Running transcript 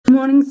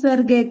Morning sir,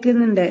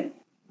 കേൾക്കുന്നുണ്ട്.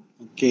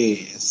 Okay,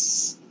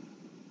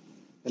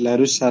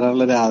 എല്ലാവരും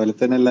ഉഷാറുള്ള രാവിലെ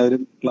തന്നെ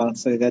എല്ലാവരും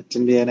ക്ലാസ് ഒക്കെ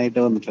അറ്റൻഡ് ചെയ്യാനായിട്ട്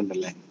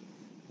വന്നിട്ടുണ്ടല്ലേ?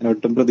 ഞാൻ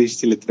ഒട്ടും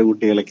പ്രതീക്ഷിച്ചില്ല ഇത്ര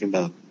കുട്ടികളൊക്കെ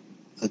ഉണ്ടാവും.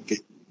 ഓക്കെ,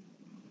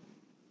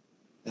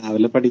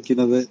 രാവിലെ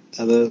പഠിക്കുന്നത്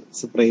അത്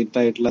സെപ്പറേറ്റ്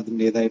ആയിട്ടുള്ള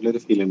അതിൻ്റെതായിട്ടുള്ള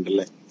ഒരു ഫീൽ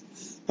ഉണ്ടല്ലേ?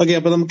 ഓക്കെ,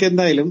 അപ്പൊ നമുക്ക്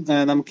എന്തായാലും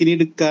നമുക്കിനി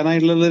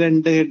എടുക്കാനായിട്ടുള്ളത്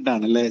 2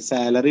 ഹെഡാണ് അല്ലെ?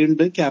 സാലറി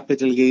ഉണ്ട്,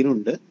 ക്യാപിറ്റൽ ഗെയിൻ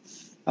ഉണ്ട്.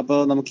 അപ്പൊ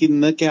നമുക്ക്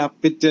ഇന്ന്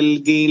ക്യാപിറ്റൽ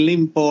ഗെയിനിൽ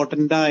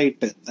ഇമ്പോർട്ടന്റ്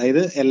ആയിട്ട്,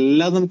 അതായത്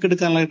എല്ലാം നമുക്ക്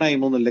എടുക്കാനുള്ള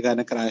ടൈമൊന്നുമില്ല,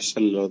 കാരണം ക്രാഷ്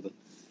അല്ലല്ലോ അത്.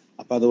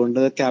 അപ്പൊ അതുകൊണ്ട്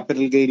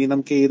ക്യാപിറ്റൽ ഗെയിനിൽ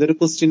നമുക്ക് ഏതൊരു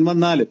ക്വസ്റ്റ്യൻ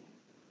വന്നാലും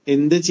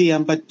എന്ത്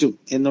ചെയ്യാൻ പറ്റും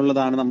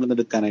എന്നുള്ളതാണ് നമ്മൾ ഇന്ന്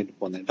എടുക്കാനായിട്ട്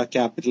പോകുന്നത് കേട്ടോ.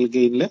 ക്യാപിറ്റൽ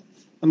ഗെയിനിൽ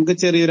നമുക്ക്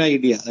ചെറിയൊരു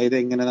ഐഡിയ, അതായത്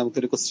എങ്ങനെ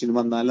നമുക്കൊരു ക്വസ്റ്റ്യൻ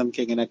വന്നാൽ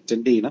നമുക്ക് എങ്ങനെ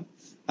അറ്റൻഡ് ചെയ്യണം,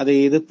 അത്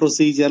ഏത്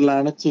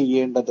പ്രൊസീജിയറിലാണ്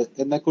ചെയ്യേണ്ടത്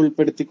എന്നൊക്കെ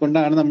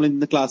ഉൾപ്പെടുത്തിക്കൊണ്ടാണ് നമ്മൾ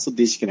ഇന്ന് ക്ലാസ്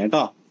ഉദ്ദേശിക്കുന്നത്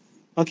കേട്ടോ.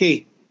 ഓക്കെ,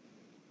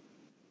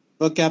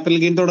 അപ്പൊ ക്യാപിറ്റൽ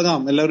ഗെയിൻ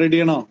തുടങ്ങാം. എല്ലാവരും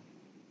റെഡിയാണോ?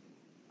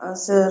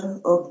 Sir,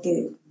 okay.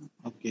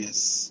 ഓക്കെ,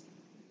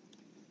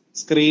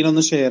 സ്ക്രീൻ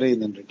ഒന്ന് ഷെയർ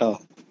ചെയ്യുന്നുണ്ട് കേട്ടോ.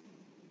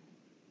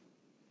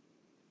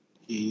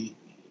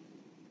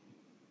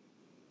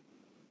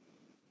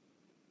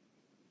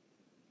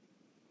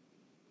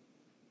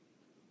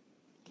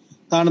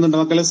 കാണുന്നുണ്ടോ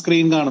മക്കളെ?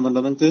 സ്ക്രീൻ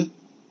കാണുന്നുണ്ടോ നിങ്ങൾക്ക്?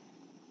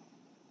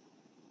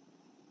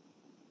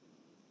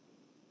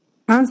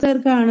 ആ സർ,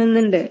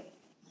 കാണുന്നുണ്ട്.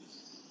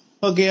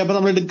 ഓക്കെ, അപ്പൊ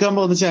നമ്മൾ എടുക്കാൻ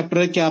പോകുന്ന ചാപ്റ്റർ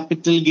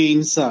ക്യാപിറ്റൽ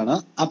ഗെയിൻസ് ആണ്.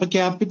 അപ്പൊ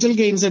ക്യാപിറ്റൽ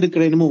ഗെയിൻസ്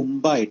എടുക്കുന്നതിന്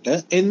മുമ്പായിട്ട്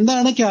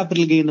എന്താണ്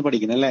ക്യാപിറ്റൽ ഗെയിൻ എന്ന്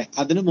പഠിക്കുന്നത് അല്ലെ?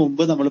 അതിനു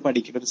മുമ്പ് നമ്മൾ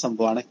പഠിക്കുന്ന ഒരു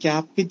സംഭവമാണ്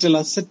ക്യാപിറ്റൽ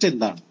അസറ്റ്.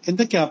 എന്താണ്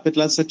എന്താ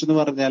ക്യാപിറ്റൽ അസറ്റ് എന്ന്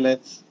പറഞ്ഞാല്?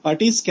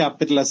 What is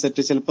capital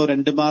asset? ചിലപ്പോൾ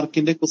 2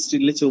 മാർക്കിന്റെ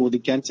ക്വസ്റ്റ്യനിൽ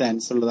ചോദിക്കാൻ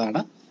ചാൻസ്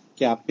ഉള്ളതാണ്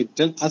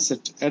ക്യാപിറ്റൽ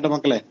അസറ്റ് കേട്ടോ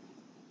മക്കളെ.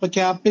 അപ്പൊ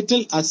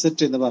ക്യാപിറ്റൽ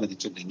അസറ്റ് എന്ന്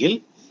പറഞ്ഞിട്ടുണ്ടെങ്കിൽ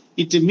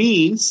it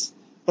means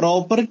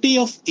property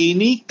of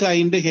any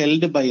kind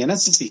held by N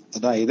assessee.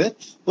 അതായത്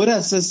ഒരു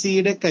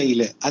അസസിയുടെ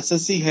കയ്യില്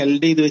അസസി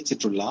ഹെൽഡ് ചെയ്ത്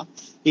വെച്ചിട്ടുള്ള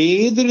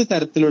ഏതൊരു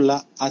തരത്തിലുള്ള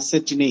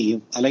അസറ്റിനെയും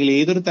അല്ലെങ്കിൽ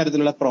ഏതൊരു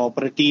തരത്തിലുള്ള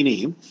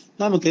പ്രോപ്പർട്ടീനെയും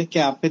നമുക്ക്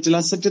ക്യാപിറ്റൽ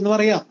അസറ്റ് എന്ന്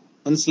പറയാം.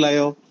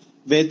 മനസ്സിലായോ?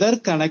 Whether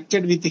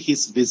connected with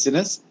his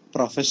business,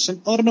 profession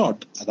or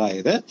not.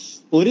 അതായത്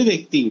ഒരു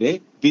വ്യക്തിയുടെ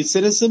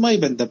ബിസിനസ്സുമായി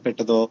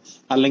ബന്ധപ്പെട്ടതോ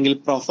അല്ലെങ്കിൽ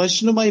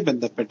പ്രൊഫഷനുമായി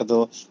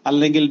ബന്ധപ്പെട്ടതോ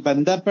അല്ലെങ്കിൽ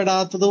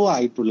ബന്ധപ്പെടാത്തതോ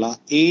ആയിട്ടുള്ള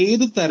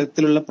ഏത്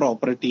തരത്തിലുള്ള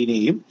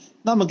പ്രോപ്പർട്ടീനെയും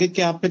നമുക്ക്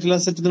ക്യാപിറ്റൽ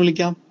അസറ്റ് എന്ന്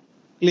വിളിക്കാം.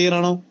 ക്ലിയർ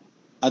ആണോ?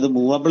 അത്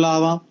മൂവബിൾ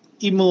ആവാം,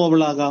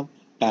 ഇമ്മൂവബിൾ ആകാം,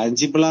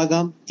 ടാഞ്ചിബിൾ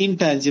ആകാം,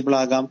 ഇൻടാഞ്ചിബിൾ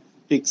ആകാം,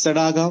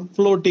 ഫിക്സഡ് ആകാം,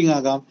 ഫ്ലോട്ടിംഗ്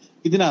ആകാം.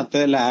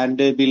 ഇതിനകത്ത്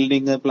land,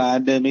 building,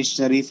 plant,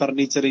 machinery,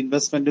 furniture,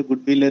 investment,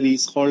 good വില്ല്,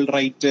 lease hold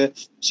right,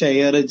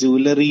 share,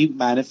 jewellery,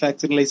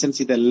 manufacturing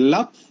licence,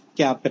 ഇതെല്ലാം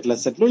ക്യാപിറ്റൽ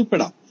അസറ്റിൽ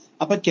ഉൾപ്പെടാം.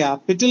 അപ്പൊ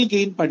ക്യാപിറ്റൽ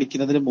ഗെയിൻ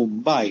പഠിക്കുന്നതിന്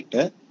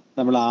മുമ്പായിട്ട്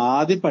നമ്മൾ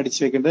ആദ്യം പഠിച്ചു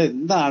വെക്കേണ്ടത്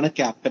എന്താണ്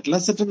ക്യാപിറ്റൽ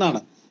അസറ്റ്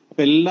എന്നാണ്.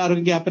 അപ്പൊ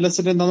എല്ലാവർക്കും ക്യാപിറ്റൽ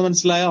അസറ്റ് എന്താണെന്ന്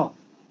മനസ്സിലായോ?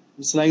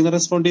 മനസ്സിലായി?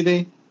 റെസ്പോണ്ട് ചെയ്തേ.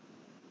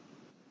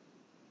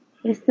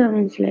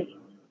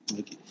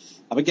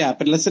 അപ്പൊ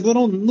ക്യാപിറ്റൽ അസറ്റ് എന്ന്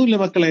പറഞ്ഞാൽ ഒന്നുമില്ല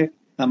മക്കളെ,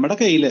 നമ്മുടെ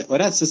കയ്യില്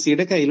ഒരു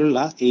അസസിയുടെ കയ്യിലുള്ള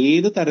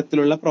ഏത്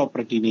തരത്തിലുള്ള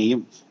പ്രോപ്പർട്ടിനെയും,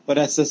 ഒരു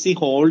അസസി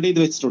ഹോൾഡ് ചെയ്ത്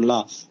വെച്ചിട്ടുള്ള,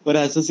 ഒരു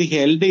അസസി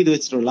ഹെൽഡ് ചെയ്ത്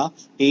വെച്ചിട്ടുള്ള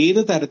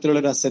ഏത് തരത്തിലുള്ള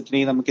ഒരു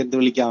അസറ്റിനെയും നമുക്ക് എന്ത്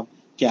വിളിക്കാം?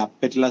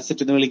 ക്യാപിറ്റൽ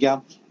അസറ്റ് എന്ന് വിളിക്കാം.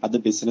 അത്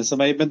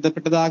ബിസിനസ്സുമായി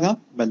ബന്ധപ്പെട്ടതാകാം,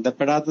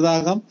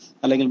 ബന്ധപ്പെടാത്തതാകാം,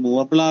 അല്ലെങ്കിൽ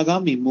മൂവബിൾ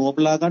ആകാം,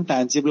 ഇമ്മൂവബിൾ ആകാം,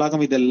 ടാഞ്ചിബിൾ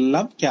ആകാം.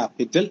 ഇതെല്ലാം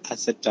ക്യാപിറ്റൽ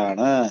അസറ്റ്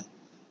ആണ്.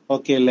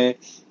 ഓക്കെ അല്ലേ?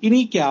 ഇനി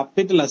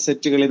ക്യാപിറ്റൽ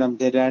അസറ്റുകളെ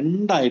നമുക്ക്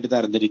 2 ആയിട്ട്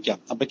തരംതിരിക്കാം.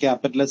 അപ്പൊ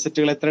ക്യാപിറ്റൽ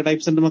അസറ്റുകൾ എത്ര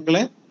ടൈപ്സ് ഉണ്ട്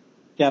മക്കളെ?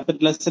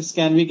 Capital assets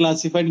can be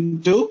classified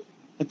into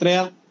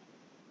എത്രയാ?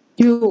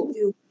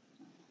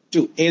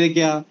 2.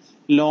 ഏതൊക്കെയാ?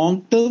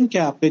 ലോങ് ടേം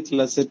ക്യാപിറ്റൽ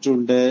അസറ്റ്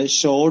ഉണ്ട്,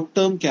 ഷോർട്ട്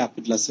ടേം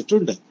ക്യാപിറ്റൽ അസറ്റ്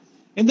ഉണ്ട്.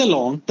 എന്താ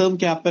ലോങ് ടേം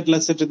ക്യാപിറ്റൽ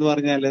അസറ്റ് എന്ന്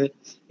പറഞ്ഞാല്?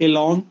 A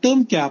long term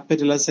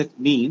capital asset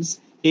means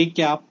A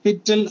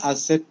capital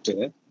asset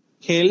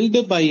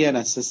held by an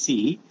assessee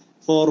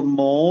for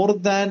more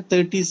than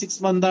 36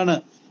 months ആണ്.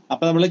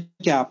 അപ്പൊ നമ്മള്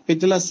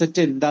ക്യാപിറ്റൽ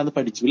അസറ്റ് എന്താന്ന്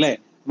പഠിച്ചു അല്ലെ?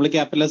 നമ്മൾ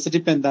ക്യാപിറ്റൽ അസറ്റ്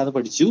ഇപ്പൊ എന്താന്ന്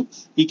പഠിച്ചു.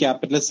 ഈ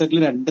ക്യാപിറ്റൽ അസറ്റിൽ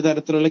 2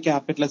 തരത്തിലുള്ള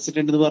ക്യാപിറ്റൽ അസറ്റ്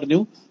ഉണ്ടെന്ന് പറഞ്ഞു.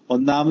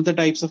 ഒന്നാമത്തെ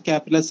ടൈപ്സ് ഓഫ്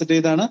ക്യാപിറ്റൽ അസറ്റ്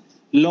ഏതാണ്?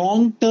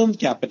 ലോങ് ടേം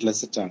ക്യാപിറ്റൽ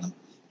അസറ്റ് ആണ്.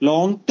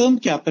 ലോങ് ടേം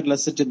ക്യാപിറ്റൽ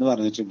അസറ്റ് എന്ന്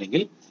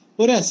പറഞ്ഞിട്ടുണ്ടെങ്കിൽ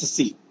ഒരു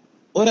അസസി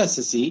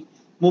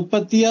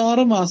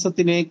 36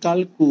 മാസത്തിനേക്കാൾ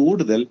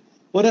കൂടുതൽ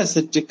ഒരു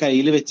അസറ്റ്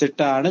കയ്യിൽ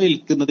വെച്ചിട്ടാണ്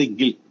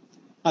വിൽക്കുന്നതെങ്കിൽ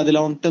അത്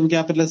ലോങ് ടേം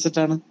ക്യാപിറ്റൽ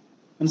അസറ്റ് ആണ്.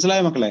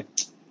 മനസ്സിലായോ മക്കളെ?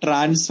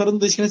 ട്രാൻസ്ഫർ എന്ന്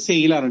ഉദ്ദേശിക്കുന്നത്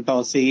സെയിലാണ് കേട്ടോ.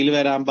 സെയിൽ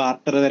വരാം,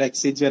 ബാർട്ടർ വരാം,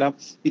 എക്സ്ചേഞ്ച് വരാം.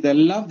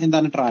 ഇതെല്ലാം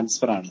എന്താണ്?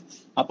 ട്രാൻസ്ഫർ ആണ്.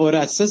 അപ്പൊ ഒരു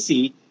അസസി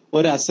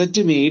ഒരു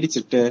അസറ്റ്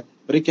മേടിച്ചിട്ട്,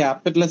 ഒരു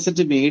ക്യാപിറ്റൽ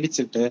അസറ്റ്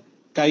മേടിച്ചിട്ട്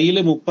കയ്യിൽ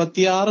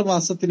 36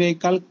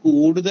 മാസത്തിനേക്കാൾ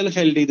കൂടുതൽ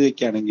ഹെൽഡ് ചെയ്ത്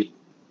വെക്കുകയാണെങ്കിൽ,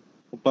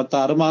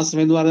 36 മാസം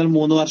എന്ന് പറഞ്ഞാൽ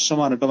 3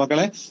 വർഷമാണ് കേട്ടോ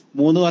മക്കളെ.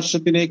 3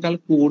 വർഷത്തിനേക്കാൾ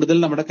കൂടുതൽ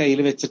നമ്മുടെ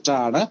കയ്യിൽ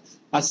വെച്ചിട്ടാണ്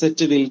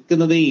അസറ്റ്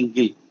വിൽക്കുന്നത്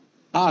എങ്കിൽ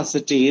ആ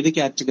അസറ്റ് ഏത്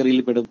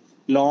കാറ്റഗറിയിൽ പെടും?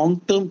 ലോങ്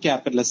ടേം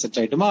ക്യാപിറ്റൽ അസറ്റ്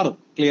ആയിട്ട് മാറും.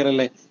 ക്ലിയർ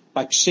അല്ലേ?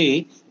 പക്ഷേ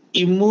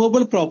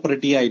ഇമ്മൂവബിൾ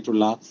പ്രോപ്പർട്ടി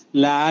ആയിട്ടുള്ള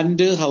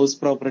ലാൻഡ്, ഹൗസ്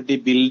പ്രോപ്പർട്ടി,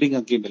 ബിൽഡിംഗ്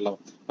ഒക്കെ ഉണ്ടല്ലോ.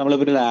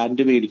 നമ്മളിപ്പോ ഒരു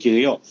ലാൻഡ്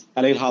മേടിക്കുകയോ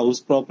അല്ലെങ്കിൽ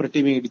ഹൗസ് പ്രോപ്പർട്ടി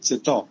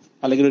മേടിച്ചിട്ടോ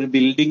അല്ലെങ്കിൽ ഒരു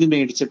ബിൽഡിംഗ്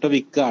മേടിച്ചിട്ടോ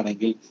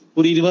വിൽക്കുകയാണെങ്കിൽ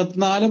ഒരു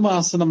 24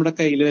 മാസം നമ്മുടെ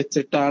കയ്യിൽ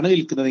വെച്ചിട്ടാണ്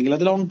വിൽക്കുന്നതെങ്കിൽ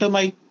അത് ലോങ് ടേം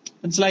ആയി.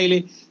 മനസ്സിലായില്ലേ?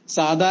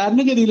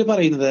 സാധാരണഗതിയിൽ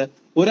പറയുന്നത്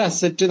ഒരു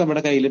അസറ്റ്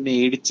നമ്മുടെ കയ്യിൽ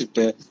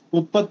മേടിച്ചിട്ട്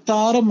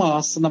 36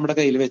 മാസം നമ്മുടെ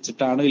കയ്യിൽ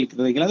വെച്ചിട്ടാണ്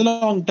വിൽക്കുന്നതെങ്കിൽ അത്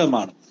ലോങ് ടേം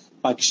ആണ്.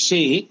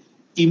 പക്ഷേ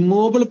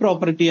ഇമ്മൂവബിൾ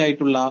പ്രോപ്പർട്ടി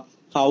ആയിട്ടുള്ള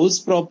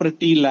ഹൗസ്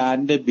പ്രോപ്പർട്ടി,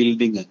 ലാൻഡ്,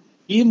 ബിൽഡിംഗ്,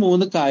 ഈ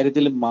 3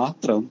 കാര്യത്തിൽ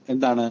മാത്രം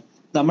എന്താണ്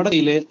നമ്മുടെ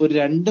കയ്യിൽ ഒരു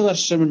 2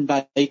 വർഷം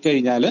ഉണ്ടായി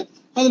കഴിഞ്ഞാൽ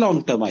അത്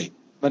ലോങ് ടേം ആയി.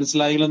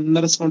 മനസ്സിലായെങ്കിൽ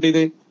ഒന്ന് റെസ്പോണ്ട്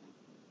ചെയ്തേ.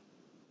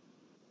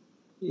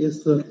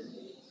 Yes sir.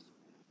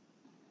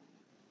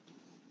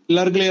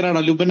 എല്ലാവർക്കും ക്ലിയർ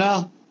ആണോ? ലുബന,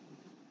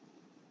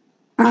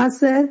 ആ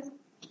സർ.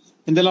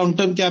 എന്താ ലോങ്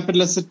ടേം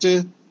ക്യാപിറ്റൽ അസറ്റ്?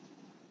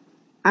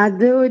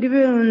 അത് ഒരു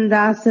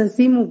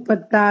അസസി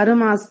 36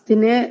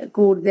 മാസത്തിന്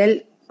കൂടുതൽ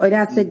ഒരു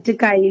അസറ്റ്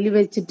കയ്യിൽ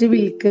വെച്ചിട്ട്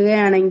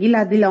വിൽക്കുകയാണെങ്കിൽ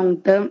അത് ലോങ്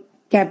ടേം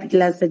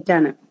ക്യാപിറ്റൽ അസറ്റ്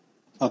ആണ്.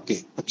 ഓക്കെ,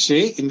 പക്ഷേ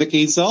in the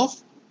case of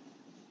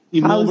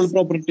immovable house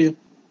property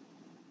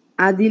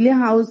അതില്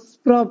ഹൗസ്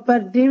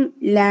പ്രോപ്പർട്ടിയും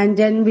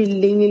ലാൻഡ് ആൻഡ്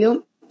ബിൽഡിങ്ങിലും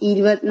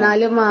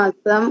 24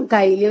 മാസം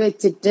കയ്യിൽ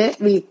വെച്ചിട്ട്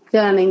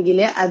വിൽക്കുകയാണെങ്കിൽ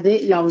അത്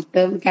long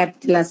term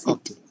capital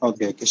asset.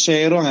 Okay,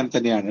 ഷെയറും അങ്ങനെ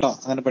തന്നെയാണ് കേട്ടോ,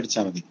 അങ്ങനെ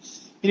പഠിച്ചാൽ മതി.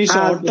 ഇനി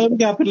ഷോർട്ട് ടേം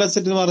ക്യാപിറ്റൽ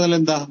അസറ്റ് എന്ന് പറഞ്ഞാൽ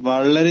എന്താ?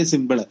 വളരെ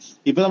സിമ്പിൾ.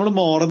 ഇപ്പൊ നമ്മൾ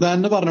മോർ ദാൻ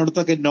എന്ന്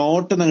പറഞ്ഞിടത്തൊക്കെ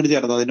നോട്ട് അങ്ങോട്ട്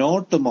ചേർത്താൽ മതി.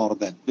 Not more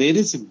than,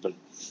 very simple.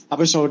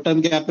 അപ്പൊ short term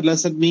capital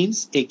asset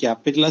means A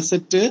capital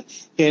asset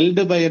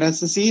held by N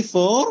assessee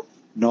four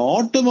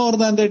not more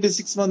than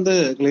 36 month.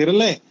 Clear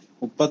അല്ലേ?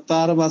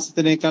 36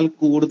 മാസത്തിനേക്കാൾ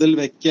കൂടുതൽ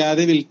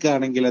വെക്കാതെ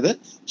വിൽക്കുകയാണെങ്കിൽ അത്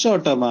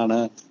ഷോർട്ട് ടേം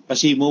ആണ്.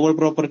 പക്ഷെ ഇമൂവബിൾ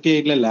പ്രോപ്പർട്ടി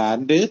ആയിട്ടുള്ള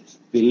ലാൻഡ്,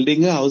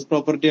 ബിൽഡിംഗ്, ഹൗസ്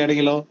പ്രോപ്പർട്ടി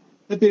ആണെങ്കിലോ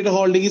period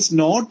holding is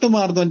not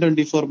more than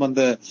 24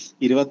 month.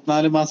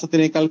 24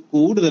 മാസത്തിനേക്കാൾ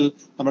കൂടുതൽ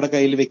നമ്മുടെ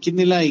കയ്യിൽ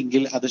വെക്കുന്നില്ല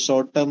എങ്കിൽ അത്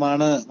ഷോർട്ട് ടേം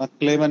ആണ്.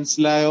 മക്കളെ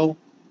മനസ്സിലായോ?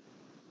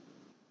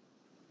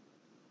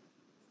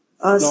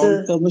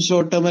 ലോങ് ടേം,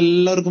 ഷോർട്ട് ടേം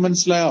എല്ലാവർക്കും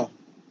മനസ്സിലായോ?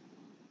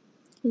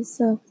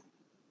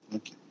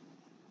 ഓക്കെ.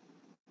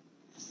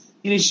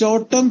 ഇനി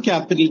ഷോർട്ട് ടേം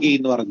ക്യാപിറ്റൽ ഗെയിൻ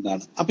എന്ന്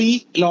പറയുന്നതാണ്. അപ്പൊ ഈ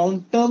long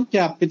term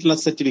capital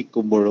asset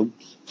വിൽക്കുമ്പോഴും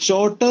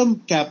short term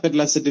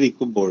capital asset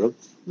വിൽക്കുമ്പോഴും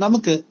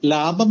നമുക്ക്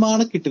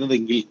ലാഭമാണ്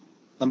കിട്ടുന്നതെങ്കിൽ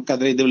നമുക്ക്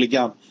അതിനെ ഇത്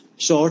വിളിക്കാം,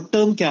 ഷോർട്ട്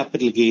ടേം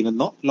ക്യാപിറ്റൽ ഗെയിൻ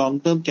എന്നോ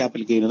ലോങ് ടേം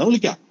ക്യാപിറ്റൽ ഗെയിൻ എന്നോ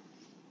വിളിക്കാം.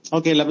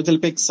 ഓക്കെ അല്ല? അപ്പൊ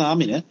ചിലപ്പോൾ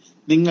എക്സാമിന്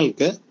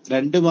നിങ്ങൾക്ക്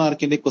 2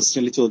 മാർക്കിന്റെ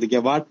ക്വസ്റ്റ്യനിൽ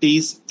ചോദിക്കാം വാട്ട്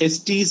ഈസ്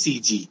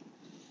STCG.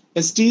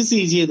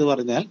 STCG എന്ന്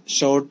പറഞ്ഞാൽ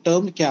ഷോർട്ട്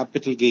ടേം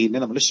ക്യാപിറ്റൽ ഗെയിനെ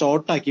നമ്മൾ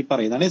ഷോർട്ട് ആക്കി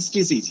പറയുന്നതാണ്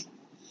STCG.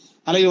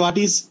 അല്ലെങ്കിൽ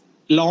what is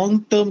long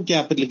term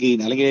capital gain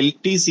അല്ലെങ്കിൽ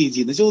LTCG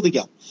എന്ന്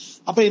ചോദിക്കാം.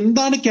 അപ്പൊ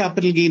എന്താണ്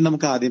ക്യാപിറ്റൽ ഗെയിൻ?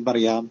 നമുക്ക് ആദ്യം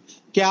പറയാം.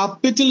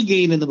 ക്യാപിറ്റൽ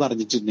ഗെയിൻ എന്ന്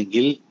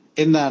പറഞ്ഞിട്ടുണ്ടെങ്കിൽ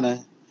എന്താണ്?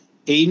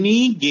 Any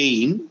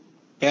gain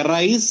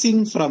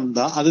arising from the,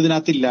 അത്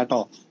ഇതിനകത്ത് ഇല്ല കേട്ടോ,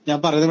 ഞാൻ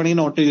പറയുന്നത് വേണമെങ്കിൽ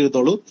നോട്ട്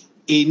ചെയ്തോളൂ.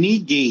 Any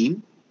gain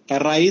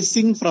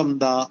arising from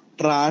the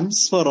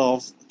transfer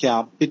of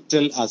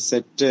capital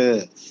asset.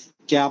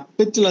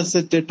 Capital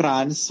asset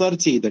transfer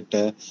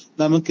ചെയ്തിട്ട്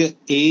നമുക്ക്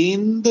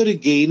എന്തൊരു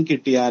ഗെയിൻ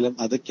കിട്ടിയാലും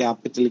അത്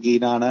ക്യാപിറ്റൽ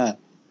ഗെയിൻ ആണ്.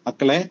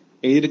 മക്കളെ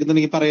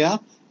എഴുതിയെടുക്കുന്നുണ്ടെങ്കിൽ പറയാ,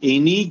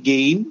 any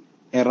gain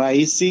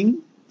arising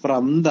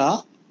from the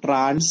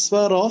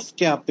transfer of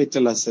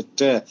capital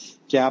asset.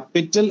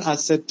 Capital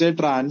asset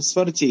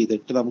transfer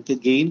ചെയ്തിട്ട് നമുക്ക്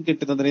ഗെയിൻ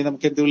കിട്ടുന്നതിനെ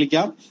നമുക്ക് എന്ത്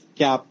വിളിക്കാം?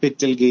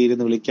 ക്യാപിറ്റൽ ഗെയിൻ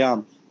എന്ന് വിളിക്കാം.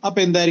 അപ്പൊ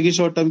എന്തായിരിക്കും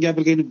short term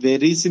capital gain?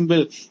 Very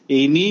simple.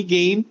 Any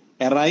gain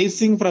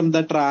arising from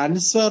the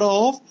transfer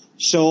of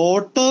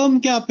short term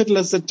capital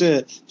asset.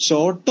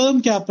 Short term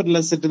capital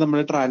asset നമ്മൾ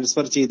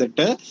ട്രാൻസ്ഫർ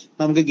ചെയ്തിട്ട്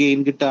നമുക്ക് ഗെയിൻ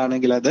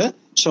കിട്ടുകയാണെങ്കിൽ അത്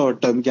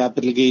short term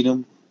capital ഗെയിനും.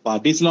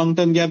 What is long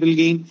term capital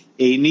gain?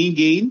 Any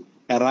gain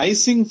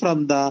arising from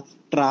the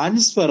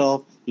transfer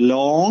of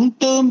long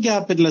term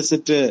capital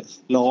asset.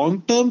 Long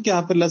term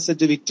capital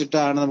asset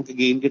വിറ്റിട്ടാണ് നമുക്ക്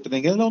gain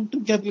കിട്ടുന്നതെങ്കിൽ long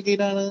term capital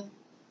gain ആണ്.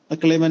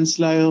 മക്കളെ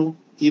മനസ്സിലായോ?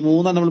 ഈ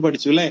 3 നമ്മൾ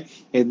പഠിച്ചു അല്ലെ?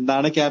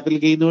 എന്താണ് ക്യാപിറ്റൽ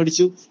ഗെയിൻ എന്ന്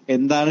പഠിച്ചു,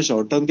 എന്താണ്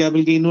ഷോർട്ട് ടേം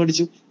ക്യാപിറ്റൽ ഗെയിൻ എന്ന്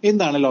പഠിച്ചു,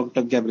 എന്താണ് ലോങ്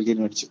ടേം ക്യാപിറ്റൽ ഗെയിൻ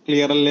പഠിച്ചു.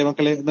 ക്ലിയർ അല്ലേ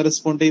മക്കളെ? ഒന്ന്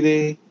റെസ്പോണ്ട് ചെയ്തേ.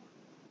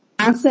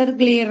 സർ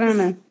ക്ലിയർ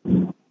ആണ്.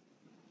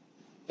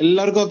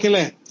 എല്ലാവർക്കും ഓക്കെ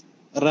അല്ലേ?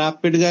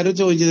 റാപ്പിഡുകാർ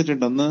ജോയിൻ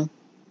ചെയ്തിട്ടുണ്ടോ? ഒന്ന്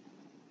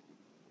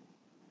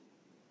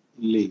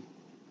ഇല്ലേ?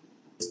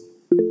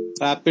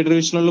 റാപ്പിഡ്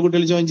റിവിഷനുള്ള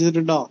കുട്ടികൾ ജോയിൻ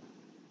ചെയ്തിട്ടുണ്ടോ?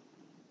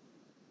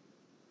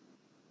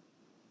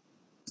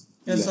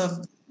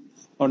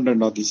 ഉണ്ട്.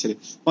 ഓക്കെ ശരി.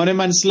 മോനെ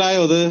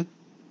മനസ്സിലായോ അത്?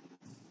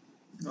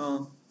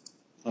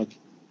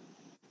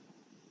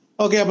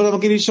 ഓക്കെ. അപ്പൊ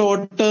നമുക്ക് ഇനി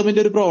ഷോർട്ട്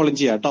ടേമിന്റെ ഒരു പ്രോബ്ലം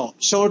ചെയ്യാം കേട്ടോ.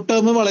 ഷോർട്ട്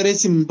ടേം വളരെ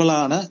സിമ്പിൾ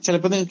ആണ്.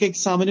 ചിലപ്പോൾ നിങ്ങൾക്ക്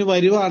എക്സാമിന്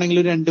വരുവാണെങ്കിൽ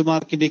ഒരു 2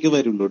 മാർക്കിന്റെയൊക്കെ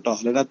വരുള്ളൂ കേട്ടോ,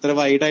 അല്ലാതെ അത്ര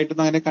വൈഡ്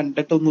ആയിട്ടൊന്നും അങ്ങനെ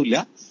കണ്ടിട്ടൊന്നുമില്ല.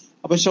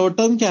 അപ്പൊ ഷോർട്ട്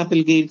ടേം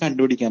ക്യാപിറ്റൽ ഗെയിൻ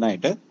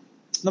കണ്ടുപിടിക്കാനായിട്ട്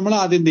നമ്മൾ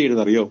ആദ്യം എന്ത്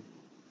ചെയ്യണം അറിയോ?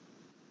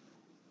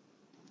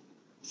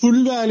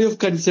 ഫുൾ വാല്യൂ ഓഫ്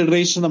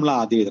കൺസിഡറേഷൻ നമ്മൾ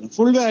ആദ്യം എഴുതണം.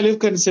 ഫുൾ വാല്യൂ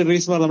ഓഫ്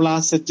കൺസിഡറേഷൻ പറഞ്ഞാൽ നമ്മൾ ആ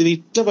സെറ്റ്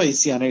വിറ്റ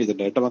പൈസയാണ്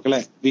എഴുതേണ്ടത് കേട്ടോ മക്കളെ.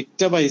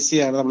 വിറ്റ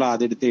പൈസയാണ് നമ്മൾ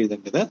ആദ്യം എടുത്ത്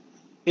എഴുതേണ്ടത്.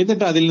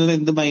 എന്നിട്ട് അതിൽ നിന്ന്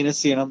എന്ത് മൈനസ്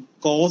ചെയ്യണം?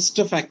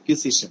 Cost of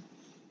acquisition.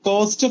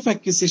 Cost of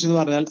acquisition എന്ന്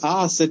പറഞ്ഞാൽ ആ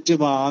അസറ്റ്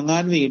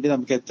വാങ്ങാൻ വേണ്ടി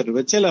നമുക്ക് എത്ര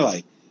രൂപ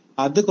ചെലവായി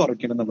അത്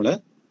കുറയ്ക്കണം നമ്മള്.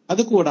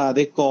 അത്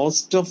കൂടാതെ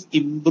cost of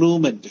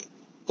improvement.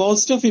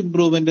 Cost of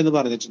improvement എന്ന്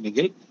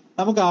പറഞ്ഞിട്ടുണ്ടെങ്കിൽ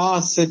നമുക്ക് ആ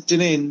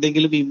അസറ്റിനെ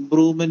എന്തെങ്കിലും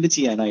ഇംപ്രൂവ്മെന്റ്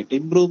ചെയ്യാനായിട്ട്,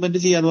 ഇംപ്രൂവ്മെന്റ്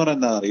ചെയ്യാന്ന് പറഞ്ഞാൽ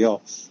എന്താ അറിയോ?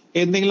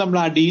 എന്തെങ്കിലും നമ്മൾ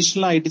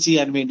അഡീഷണൽ ആയിട്ട്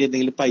ചെയ്യാൻ വേണ്ടി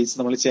എന്തെങ്കിലും പൈസ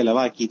നമ്മൾ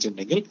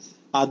ചെലവാക്കിയിട്ടുണ്ടെങ്കിൽ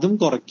അതും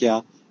കുറയ്ക്കുക.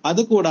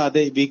 അത്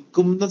കൂടാതെ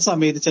വിൽക്കുന്ന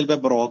സമയത്ത് ചിലപ്പോൾ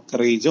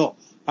ബ്രോക്കറേജോ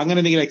അങ്ങനെ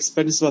എന്തെങ്കിലും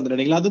എക്സ്പെൻസ്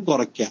വന്നിട്ടുണ്ടെങ്കിൽ അതും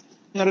കുറയ്ക്കുക.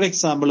 ഞാനൊരു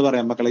എക്സാമ്പിൾ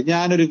പറയാം മക്കളെ.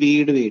 ഞാനൊരു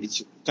വീട്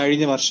മേടിച്ചു.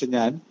 കഴിഞ്ഞ വർഷം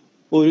ഞാൻ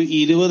ഒരു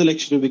 20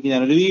 ലക്ഷം രൂപയ്ക്ക്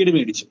ഞാനൊരു വീട്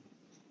മേടിച്ചു.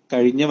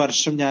 കഴിഞ്ഞ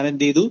വർഷം ഞാൻ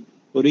എന്ത് ചെയ്തു?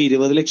 ഒരു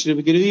 20 ലക്ഷം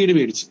രൂപയ്ക്ക് ഒരു വീട്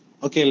മേടിച്ചു.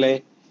 ഓക്കെ അല്ലേ?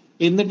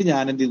 എന്നിട്ട്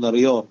ഞാൻ എന്ത് ചെയ്യുന്നു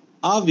അറിയോ?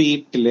 ആ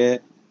വീട്ടില്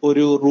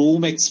ഒരു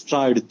റൂം എക്സ്ട്രാ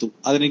എടുത്തു,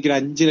 അതിനെനിക്കൊരു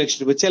 5 ലക്ഷം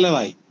രൂപ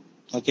ചെലവായി.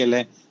 ഓക്കെ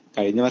അല്ലേ?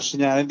 കഴിഞ്ഞ വർഷം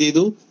ഞാൻ എന്ത്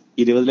ചെയ്തു?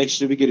 20 ലക്ഷം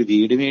രൂപയ്ക്ക് ഒരു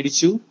വീട്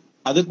മേടിച്ചു.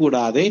 അത്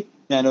കൂടാതെ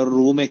ഞാൻ ഒരു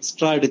റൂം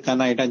എക്സ്ട്രാ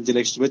എടുക്കാനായിട്ട് 5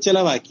 ലക്ഷം രൂപ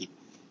ചെലവാക്കി.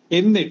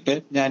 എന്നിട്ട്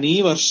ഞാൻ ഈ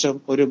വർഷം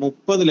ഒരു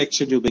 30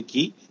 ലക്ഷം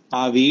രൂപയ്ക്ക്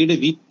ആ വീട്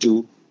വിറ്റു.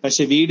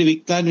 പക്ഷെ വീട്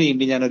വിൽക്കാൻ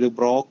വേണ്ടി ഞാൻ ഒരു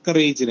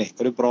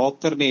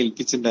ബ്രോക്കറിനെ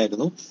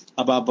ഏൽപ്പിച്ചിട്ടുണ്ടായിരുന്നു.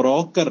 അപ്പൊ ആ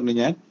ബ്രോക്കറിന്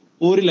ഞാൻ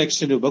 1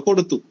 ലക്ഷം രൂപ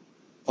കൊടുത്തു.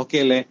 ഓക്കെ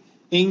അല്ലേ?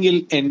 എങ്കിൽ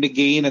എന്റെ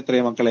ഗെയിൻ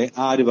എത്രയാ മക്കളെ?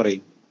 ആര്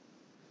പറയും?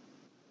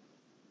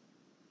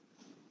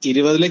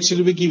 20 ലക്ഷം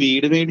രൂപയ്ക്ക്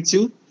വീട്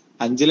മേടിച്ചു,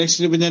 5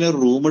 ലക്ഷം രൂപ ഞാൻ ഒരു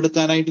റൂം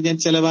എടുക്കാനായിട്ട് ഞാൻ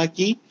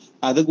ചെലവാക്കി.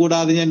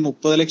 അതുകൂടാതെ ഞാൻ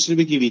 30 ലക്ഷം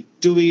രൂപയ്ക്ക്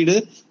വിറ്റു വീട്.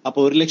 അപ്പൊ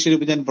 1 ലക്ഷം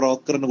രൂപ ഞാൻ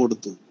ബ്രോക്കറിന്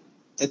കൊടുത്തു.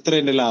 എത്ര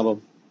എന്റെ ലാഭം?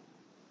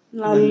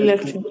 4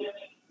 ലക്ഷം.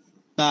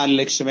 4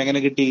 ലക്ഷം. എങ്ങനെ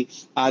കിട്ടി?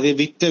 ആദ്യം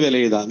വിറ്റ വില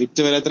എഴുതാ. വിറ്റ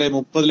വില എത്ര?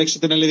 30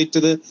 ലക്ഷത്തിനല്ലേ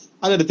വിറ്റത്?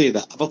 അതെടുത്ത്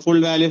എഴുതാ. അപ്പൊ ഫുൾ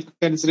വാല്യൂ ഓഫ്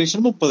കൺസിഡറേഷൻ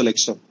 30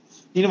 ലക്ഷം.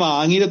 ഇനി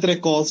വാങ്ങിയത് എത്ര?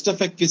 കോസ്റ്റ്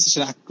ഓഫ്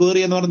അക്വിസിഷൻ, അക്വയർ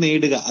എന്ന് പറഞ്ഞ്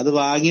നേടുക. അത്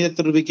വാങ്ങിയത്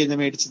എത്ര രൂപയ്ക്കാണ് ഞാൻ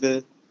മേടിച്ചത്?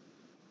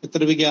 എത്ര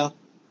രൂപയ്ക്കാ?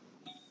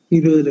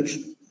 20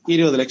 ലക്ഷം.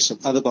 20 ലക്ഷം.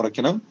 അത്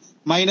കുറയ്ക്കണം.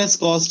 Minus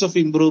cost of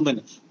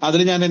improvement. അതിൽ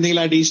ഞാൻ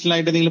എന്തെങ്കിലും അഡീഷണൽ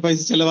ആയിട്ട് എന്തെങ്കിലും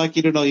പൈസ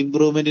ചെലവാക്കിയിട്ടുണ്ടോ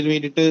ഇംപ്രൂവ്മെന്റിന്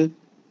വേണ്ടിയിട്ട്?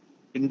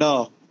 ഉണ്ടോ?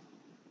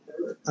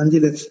 5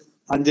 ലക്ഷം.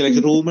 5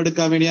 ലക്ഷം. റൂം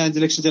എടുക്കാൻ വേണ്ടി 5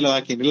 ലക്ഷം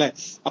ചെലവാക്കിയിട്ടുണ്ട് അല്ലെ?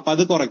 അപ്പൊ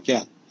അത് കുറയ്ക്കുക.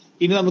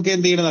 ഇനി നമുക്ക്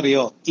എന്ത് ചെയ്യണം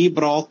അറിയോ? ഈ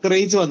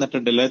ബ്രോക്കറേജ്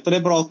വന്നിട്ടുണ്ടല്ലോ. എത്ര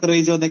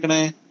ബ്രോക്കറേജ്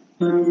വന്നേക്കണേ?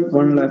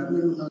 1 lakh.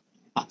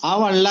 ആ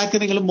 1 lakh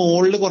നിങ്ങൾ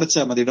മുകളിൽ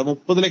കുറച്ചാൽ മതി.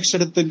 30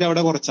 ലക്ഷത്തിന്റെ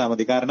അവിടെ കുറച്ചാൽ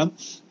മതി. കാരണം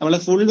നമ്മളെ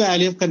ഫുൾ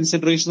വാല്യൂ ഓഫ്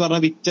കൺസിഡറേഷൻ എന്ന്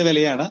പറഞ്ഞാൽ വിറ്റ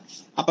വിലയാണ്.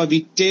 അപ്പൊ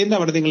വിറ്റേന്റെ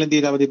അവിടെ നിങ്ങൾ എന്ത്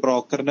ചെയ്താൽ മതി?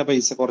 ബ്രോക്കറിന്റെ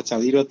പൈസ കുറച്ചാൽ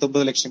മതി.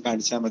 29 ലക്ഷം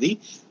കാണിച്ചാൽ മതി.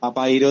 അപ്പൊ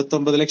ആ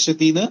 29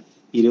 ലക്ഷത്തിന്ന്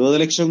 20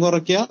 ലക്ഷം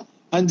കുറയ്ക്കുക,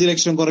 5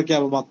 ലക്ഷം കുറയ്ക്കുക.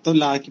 അപ്പൊ മൊത്തം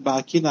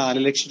ബാക്കി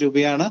 4 ലക്ഷം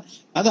രൂപയാണ്.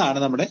 അതാണ്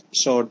നമ്മുടെ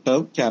ഷോർട്ട്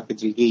ടേം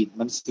ക്യാപിറ്റൽ ഗെയിൻ.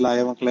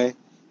 മനസ്സിലായോ മക്കളെ?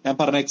 ഞാൻ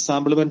പറഞ്ഞ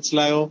എക്സാമ്പിൾ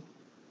മനസ്സിലായോ?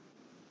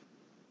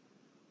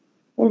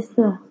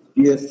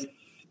 Yes.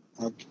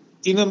 ഓക്കെ.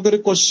 ഇനി നമുക്കൊരു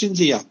ക്വസ്റ്റ്യൻ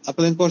ചെയ്യാം. അപ്പൊ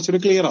നിങ്ങൾക്ക് കുറച്ചുകൂടി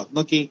ക്ലിയർ ആവും.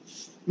 നോക്കി.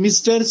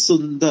 Mister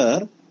Sundar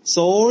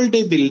sold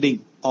A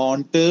building on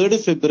 3rd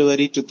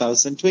February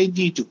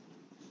 2022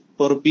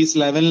 for rupees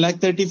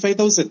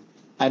 11,35,000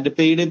 and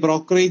paid a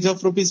brokerage of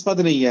rupees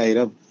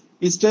 15,000.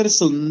 Mister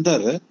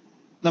Sundar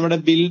നമ്മുടെ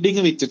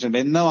ബിൽഡിംഗ് വിറ്റിട്ടുണ്ട്.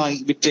 എന്നാ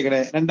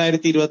വിറ്റേക്കണേ?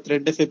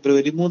 2022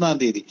 February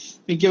 3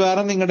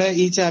 മിക്കവാറും നിങ്ങളുടെ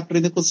ഈ ചാപ്റ്ററിൽ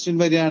നിന്ന് ക്വസ്റ്റ്യൻ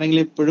വരികയാണെങ്കിൽ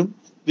എപ്പോഴും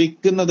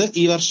വിൽക്കുന്നത്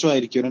ഈ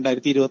വർഷമായിരിക്കും.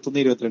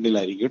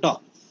 2021-22 കേട്ടോ.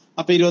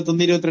 അപ്പൊ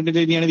 21-22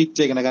 തന്നെയാണ്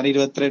വിറ്റേക്കണത്. കാരണം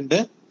 22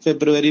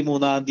 February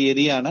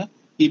 3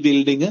 ഈ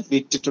ബിൽഡിംഗ്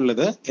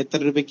വിറ്റിട്ടുള്ളത്. എത്ര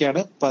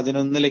രൂപയ്ക്കാണ്?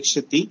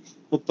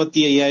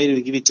 11,35,000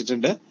 രൂപയ്ക്ക്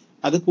വിറ്റിട്ടുണ്ട്.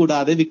 അത്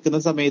കൂടാതെ വിൽക്കുന്ന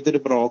സമയത്ത് ഒരു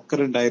ബ്രോക്കർ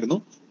ഉണ്ടായിരുന്നു.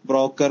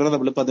 ബ്രോക്കറിന്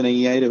നമ്മൾ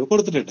 15,000 രൂപ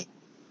കൊടുത്തിട്ടുണ്ട്.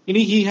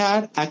 ഇനി he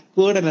had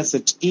acquired an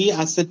asset. ഈ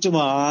അസറ്റ്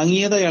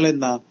വാങ്ങിയത് അയാൾ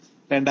എന്നാ?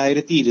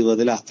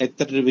 2020.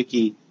 എത്ര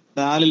രൂപയ്ക്ക്?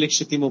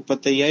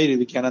 4,35,000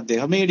 രൂപയ്ക്കാണ്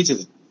അദ്ദേഹം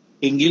മേടിച്ചത്.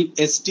 എങ്കിൽ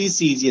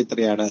STCG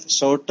എത്രയാണ്?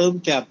 ഷോർട്ട് ടേം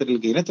ക്യാപിറ്റൽ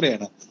ഗെയിൻ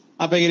എത്രയാണ്?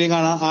 അപ്പൊ എങ്ങനെ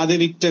കാണാം? ആദ്യം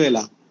വിറ്റ വില.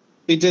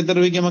 വിറ്റ എത്ര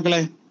രൂപയ്ക്ക്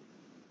മക്കളെ?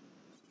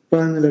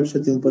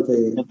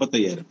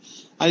 15,35,000.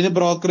 അതിന്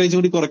ബ്രോക്കറേജ്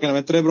കൂടി കുറയ്ക്കണം.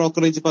 എത്ര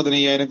ബ്രോക്കറേജ്?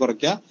 15,000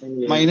 കുറയ്ക്കുക.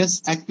 Minus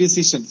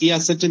acquisition. ഈ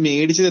അസറ്റ്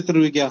മേടിച്ചത് എത്ര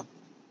രൂപയ്ക്കാ?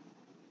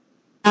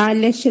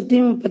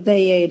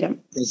 4,35,000.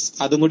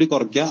 അതും കൂടി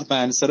കുറയ്ക്കുക. അപ്പൊ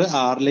ആൻസർ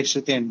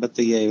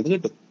 6,85,000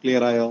 കിട്ടും.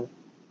 ക്ലിയർ ആയോ?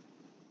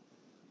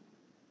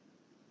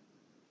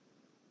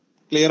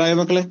 ക്ലിയർ ആയോ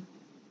മക്കളെ?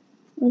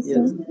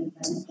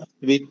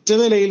 വിറ്റ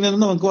വിലയിൽ നിന്ന്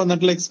നമുക്ക്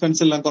വന്നിട്ടുള്ള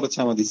എക്സ്പെൻസ് എല്ലാം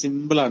കുറച്ചാൽ മതി.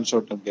 സിമ്പിൾ ആണ്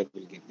ഷോർട്ട് ടേം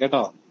ക്യാപിറ്റൽ ഗെയിൻ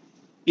കേട്ടോ.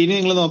 ഇനി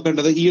നിങ്ങൾ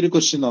നോക്കേണ്ടത് ഈ ഒരു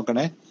ക്വസ്റ്റ്യൻ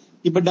നോക്കണേ.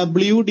 ഇപ്പൊ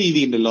WDV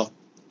ഉണ്ടല്ലോ.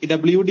 ഈ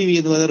WDV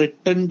എന്ന് പറയുന്നത്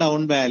റിട്ടേൺ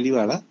ഡൗൺ വാല്യൂ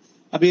ആണ്.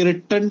 അപ്പൊ ഈ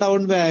റിട്ടേൺ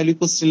ഡൗൺ വാല്യൂ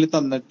ക്വസ്റ്റ്യനിൽ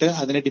തന്നിട്ട്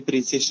അതിന്റെ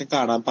ഡിപ്രീസിയേഷൻ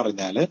കാണാൻ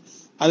പറഞ്ഞാല്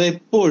അത്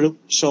എപ്പോഴും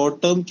ഷോർട്ട്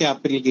ടേം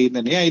ക്യാപിറ്റൽ ഗെയിൻ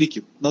തന്നെ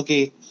ആയിരിക്കും. നോക്കേ.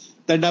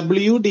 The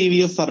WDV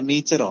of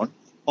furniture on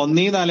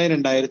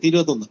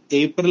 1/4/2021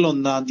 April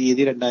 1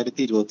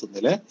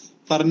 2021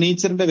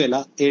 ഫർണിച്ചറിന്റെ വില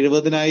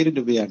 70,000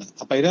 രൂപയാണ്.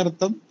 അപ്പൊ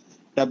അതിനർത്ഥം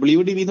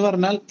WDV എന്ന്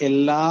പറഞ്ഞാൽ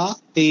എല്ലാ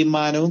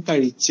തേയ്മാനവും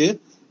കഴിച്ച്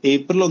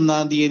April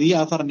 1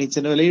 ആ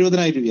ഫർണിച്ചറിന്റെ വില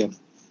 70,000 രൂപയാണ്.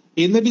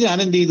 എന്നിട്ട് ഞാൻ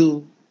എന്ത് ചെയ്തു?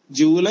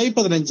 July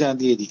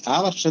 15 ആ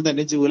വർഷം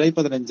തന്നെ July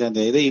 15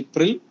 അതായത്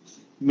April,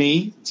 May,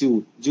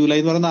 June. ജൂലൈ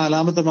എന്ന് പറഞ്ഞ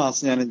 4ാമത്തെ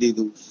മാസം ഞാൻ എന്ത്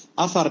ചെയ്തു?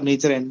 ആ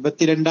ഫർണിച്ചർ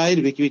 82,000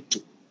 രൂപയ്ക്ക് വിറ്റു.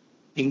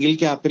 എങ്കിൽ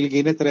ക്യാപിറ്റൽ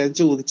ഗെയിൻ എത്രയാണെന്ന്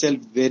ചോദിച്ചാൽ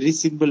വെരി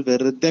സിമ്പിൾ.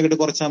 വെറുതെ അങ്ങോട്ട്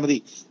കുറച്ചാൽ മതി.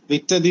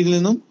 വിറ്റതിൽ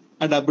നിന്നും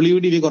ആ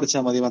WDV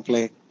കുറച്ചാൽ മതി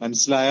മക്കളെ.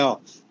 മനസ്സിലായോ?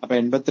 അപ്പൊ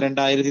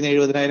 82,000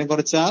 70,000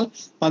 കുറച്ചാൽ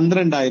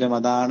 12,000.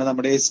 അതാണ്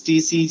നമ്മുടെ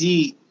STCG.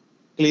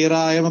 ക്ലിയർ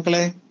ആയോ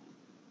മക്കളെ?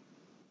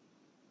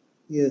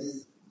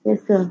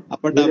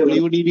 അപ്പൊ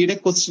WDVയുടെ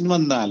ക്വസ്റ്റ്യൻ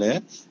വന്നാല്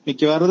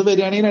മിക്കവാറും അത്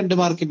വരികയാണെങ്കിൽ 2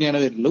 മാർക്ക് തന്നെയാണ്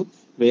വരുള്ളൂ.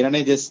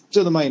 വരികയാണെങ്കിൽ ജസ്റ്റ്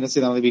ഒന്ന് മൈനസ്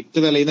ചെയ്താൽ മതി. വിറ്റ്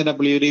വിലയിൽ നിന്ന്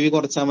WDV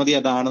കുറച്ചാൽ മതി.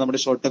 അതാണ് നമ്മുടെ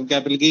short term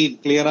capital gain.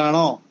 Clear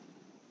ആണോ?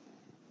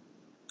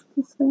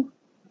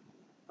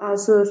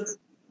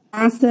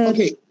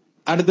 ഓക്കെ.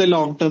 അടുത്ത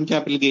ലോങ് ടേം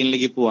ക്യാപിറ്റൽ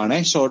ഗെയിനിലേക്ക് പോവാണ്.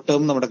 ഷോർട്ട്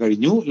ടേം നമ്മുടെ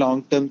കഴിഞ്ഞു.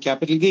 Long term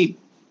capital gain.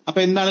 അപ്പൊ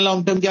എന്താണ്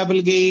ലോങ് ടേം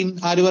ക്യാപിറ്റൽ ഗെയിൻ?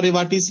 ആര് പറയും?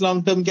 What is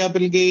long term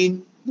capital gain?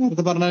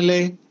 നേരത്തെ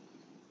പറഞ്ഞല്ലേ.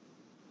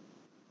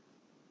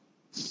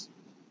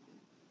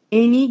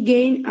 Any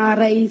gain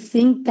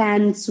arising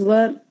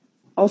transfer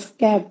of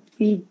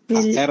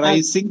capital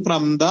arising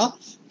from the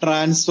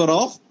transfer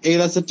of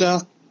ഏത് അസറ്റാ?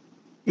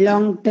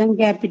 Long term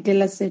capital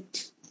asset.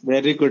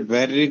 Very good,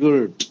 very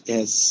good.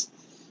 Yes.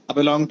 അപ്പൊ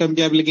long term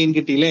capital gain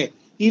കിട്ടിയില്ലേ?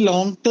 ഈ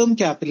long term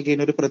capital gain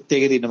ഒരു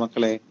പ്രത്യേകതയുണ്ട്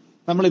മക്കളെ.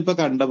 നമ്മളിപ്പോ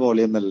കണ്ട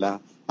പോലെയൊന്നല്ല.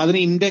 അതിന്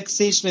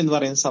ഇൻഡെക്സേഷൻ എന്ന്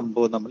പറയുന്ന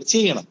സംഭവം നമ്മൾ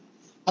ചെയ്യണം.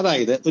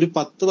 അതായത് ഒരു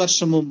 10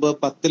 വർഷം മുമ്പ്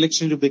 10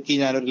 ലക്ഷം രൂപയ്ക്ക്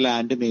ഞാനൊരു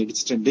ലാൻഡ്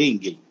മേടിച്ചിട്ടുണ്ട്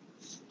എങ്കിൽ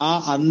ആ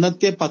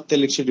അന്നത്തെ 10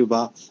 ലക്ഷം രൂപ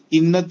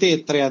ഇന്നത്തെ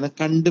എത്രയാന്ന്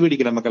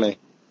കണ്ടുപിടിക്കണം മക്കളെ.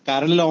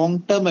 കാരണം ലോങ്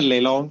ടേം അല്ലേ.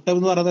 ലോങ് ടേം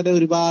എന്ന് പറയുന്നത്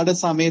ഒരുപാട്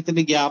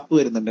സമയത്തിന്റെ ഗ്യാപ്പ്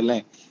വരുന്നുണ്ട് അല്ലെ.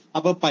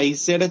 അപ്പൊ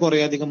പൈസയുടെ കുറെ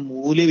അധികം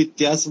മൂല്യ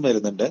വ്യത്യാസം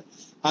വരുന്നുണ്ട്.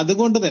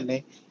 അതുകൊണ്ട് തന്നെ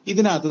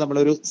ഇതിനകത്ത്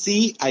നമ്മളൊരു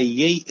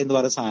CII എന്ന്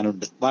പറയുന്ന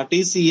സാധനമുണ്ട്. വാട്ട്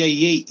ഈസ്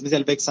CII എന്ന്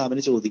ചിലപ്പോൾ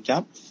എക്സാമിന്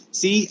ചോദിക്കാം.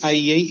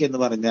 CII എന്ന്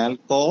പറഞ്ഞാൽ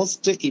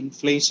കോസ്റ്റ്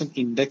ഇൻഫ്ലേഷൻ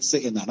ഇൻഡെക്സ്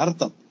എന്നാണ്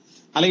അർത്ഥം.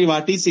 അല്ലെങ്കിൽ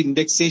വാട്ട് ഈസ്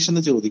ഇൻഡെക്സേഷൻ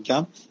എന്ന്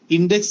ചോദിക്കാം.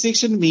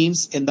 ഇൻഡെക്സേഷൻ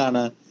മീൻസ്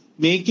എന്താണ്?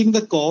 Making the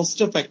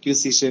cost of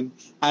acquisition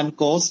and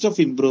cost of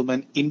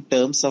improvement in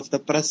terms of the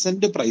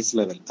present price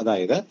level.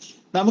 അതായത്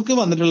നമുക്ക്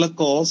വന്നിട്ടുള്ള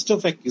കോസ്റ്റ്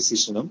ഓഫ്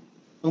അക്വിസിഷനും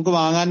നമുക്ക്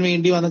വാങ്ങാൻ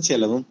വേണ്ടി വന്ന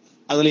ചെലവും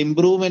അതുപോലെ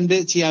ഇംപ്രൂവ്മെന്റ്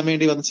ചെയ്യാൻ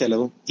വേണ്ടി വന്ന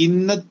ചെലവും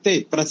ഇന്നത്തെ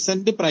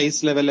പ്രസന്റ് പ്രൈസ്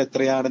ലെവൽ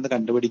എത്രയാണെന്ന്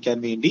കണ്ടുപിടിക്കാൻ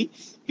വേണ്ടി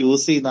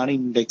യൂസ് ചെയ്യുന്നതാണ്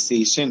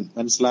ഇൻഡെക്സേഷൻ.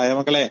 മനസ്സിലായോ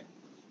മക്കളെ?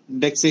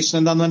 ഇൻഡെക്സേഷൻ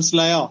എന്താന്ന്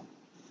മനസ്സിലായോ?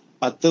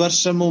 10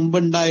 വർഷം മുമ്പ്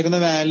ഉണ്ടായിരുന്ന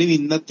വാല്യൂ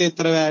ഇന്നത്തെ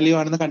എത്ര വാല്യൂ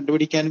ആണെന്ന്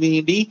കണ്ടുപിടിക്കാൻ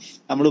വേണ്ടി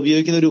നമ്മൾ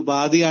ഉപയോഗിക്കുന്ന ഒരു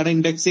ഉപാധിയാണ്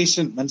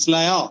ഇൻഡെക്സേഷൻ.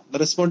 മനസ്സിലായോ?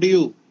 റെസ്പോണ്ട്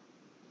ചെയ്യൂ.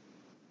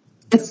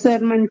 സർ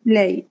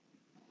മനസ്സിലായി.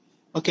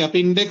 ഓക്കെ. അപ്പൊ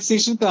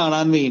ഇൻഡെക്സേഷൻ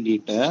കാണാൻ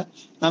വേണ്ടിയിട്ട്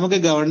നമുക്ക്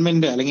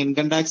ഗവൺമെന്റ് അല്ലെങ്കിൽ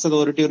ഇൻകം ടാക്സ്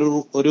അതോറിറ്റി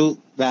ഒരു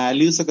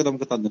വാല്യൂസ് ഒക്കെ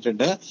നമുക്ക്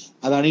തന്നിട്ടുണ്ട്.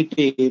 അതാണ് ഈ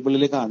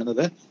ടേബിളിൽ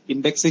കാണുന്നത്.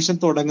 ഇൻഡെക്സേഷൻ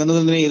തുടങ്ങുന്നത്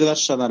ഏത്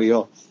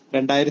വർഷമാണെന്നറിയോ?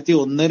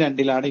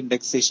 2001-2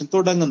 ഇൻഡെക്സേഷൻ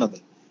തുടങ്ങുന്നത്.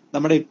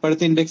 നമ്മുടെ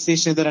ഇപ്പോഴത്തെ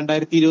ഇൻഡെക്സേഷൻ ഇത്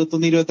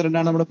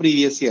 2021-22 നമ്മുടെ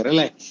പ്രീവിയസ് ഇയർ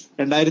അല്ലെ.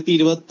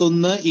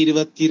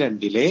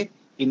 2021-22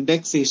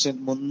 ഇൻഡെക്സേഷൻ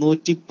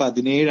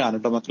 317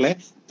 കേട്ടോ മക്കളെ.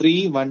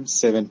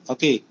 317.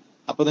 ഓക്കെ.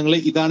 അപ്പൊ നിങ്ങൾ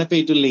ഇതാണ് ഇപ്പൊ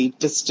ഏറ്റവും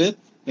ലേറ്റസ്റ്റ്.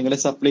 നിങ്ങളുടെ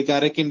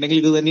സപ്ലിക്കാരൊക്കെ ഉണ്ടെങ്കിൽ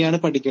ഇത് തന്നെയാണ്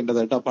പഠിക്കേണ്ടത്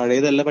കേട്ടോ.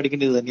 പഴയതല്ല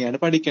പഠിക്കേണ്ടത്, ഇത് തന്നെയാണ്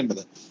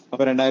പഠിക്കേണ്ടത്.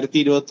 അപ്പൊ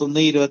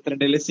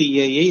 2021-22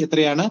 CII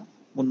എത്രയാണ്?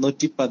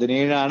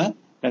 317.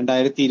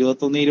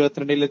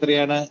 2021-22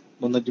 എത്രയാണ്?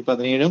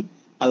 317.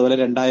 അതുപോലെ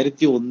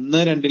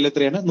 2001-2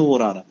 എത്രയാണ്?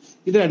 100.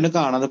 ഇത് രണ്ടും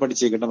കാണാതെ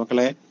പഠിച്ചേക്കട്ടെ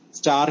മക്കളെ.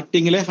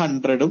 സ്റ്റാർട്ടിങ്ങിലെ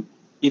 100ഉം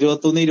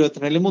 21-22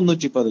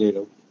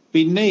 317.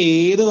 പിന്നെ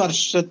ഏത്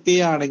വർഷത്തെ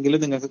ആണെങ്കിലും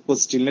നിങ്ങൾക്ക്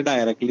ക്വസ്റ്റ്യനിൽ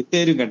ഡയറക്ട്ലി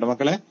തരും കേട്ടോ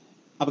മക്കളെ.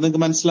 അപ്പൊ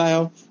നിങ്ങൾക്ക്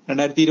മനസ്സിലായോ?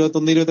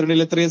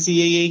 2021-22 എത്രയാ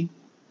CII?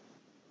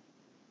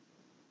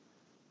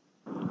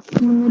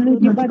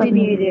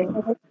 317.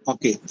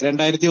 ഓക്കെ.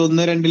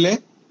 2001-2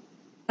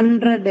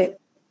 100.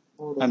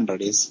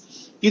 100. യെസ്.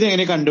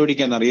 ഇതെങ്ങനെ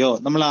കണ്ടുപിടിക്കാന്നറിയോ?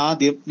 നമ്മൾ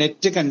ആദ്യം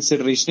നെറ്റ്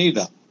കൺസിഡറേഷൻ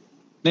എഴുതാം.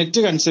 നെറ്റ്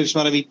കൺസിഡറേഷൻ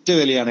പറഞ്ഞാൽ വിറ്റ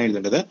വിലയാണ്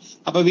എഴുതേണ്ടത്.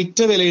 അപ്പൊ വിറ്റ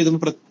വില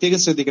എഴുതുമ്പോൾ പ്രത്യേകം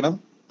ശ്രദ്ധിക്കണം.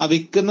 ആ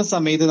വിൽക്കുന്ന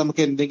സമയത്ത്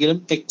നമുക്ക് എന്തെങ്കിലും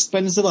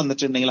എക്സ്പെൻസ്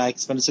വന്നിട്ടുണ്ടെങ്കിൽ ആ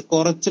എക്സ്പെൻസ്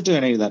കുറച്ചിട്ട്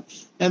വേണം എഴുതാൻ.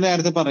 ഞാൻ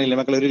നേരത്തെ പറഞ്ഞില്ലേ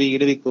മക്കൾ, ഒരു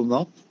വീട്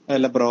വിൽക്കുമ്പോൾ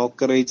വല്ല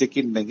ബ്രോക്കറേജ് ഒക്കെ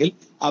ഉണ്ടെങ്കിൽ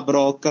ആ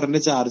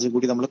ബ്രോക്കറിന്റെ ചാർജ്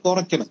കൂടി നമ്മൾ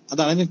കുറയ്ക്കണം.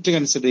 അതാണ് നെറ്റ്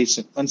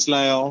കൺസിഡറേഷൻ.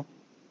 മനസ്സിലായോ?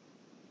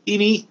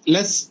 ഇനി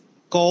ലെസ്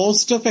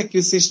കോസ്റ്റ് ഓഫ്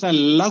അക്വിസിഷൻ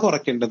അല്ല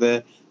കുറയ്ക്കേണ്ടത്,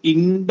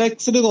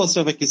 ഇൻഡെക്സ്ഡ് കോസ്റ്റ്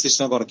ഓഫ്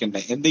അക്വിസിഷൻ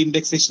കുറയ്ക്കണ്ടേ. എന്ത്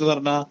ഇൻഡെക്സേഷൻ എന്ന്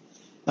പറഞ്ഞാൽ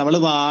നമ്മൾ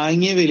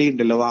വാങ്ങിയ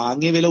വിലയുണ്ടല്ലോ,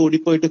 വാങ്ങിയ വില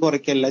ഓടിപ്പോയിട്ട്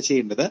കുറയ്ക്കല്ല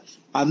ചെയ്യേണ്ടത്.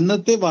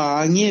 അന്നത്തെ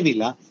വാങ്ങിയ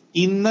വില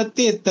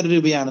ഇന്നത്തെ എത്ര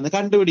രൂപയാണെന്ന്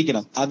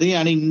കണ്ടുപിടിക്കണം.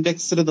 അതിനെയാണ്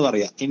ഇൻഡെക്സ്ഡ് എന്ന്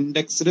പറയാ.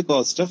 ഇൻഡെക്സ്ഡ്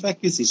കോസ്റ്റ് ഓഫ്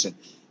അക്വിസിഷൻ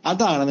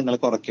അതാണ് നിങ്ങൾ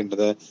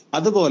കുറയ്ക്കേണ്ടത്.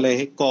 അതുപോലെ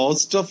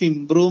കോസ്റ്റ് ഓഫ്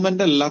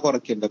ഇംപ്രൂവ്മെന്റ് അല്ല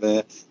കുറയ്ക്കേണ്ടത്.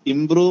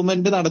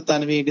 ഇംപ്രൂവ്മെന്റ്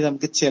നടത്താൻ വേണ്ടി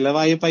നമുക്ക്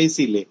ചെലവായ പൈസ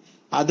ഇല്ലേ,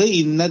 അത്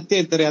ഇന്നത്തെ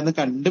എത്രയാന്ന്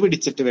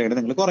കണ്ടുപിടിച്ചിട്ട് വേണം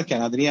നിങ്ങൾ കുറയ്ക്കാൻ.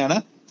 അതിനെയാണ്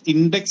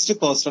ഇൻഡെക്സ്ഡ്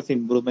കോസ്റ്റ് ഓഫ്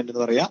ഇംപ്രൂവ്മെന്റ്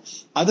എന്ന് പറയാ.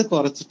 അത്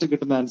കുറച്ചിട്ട്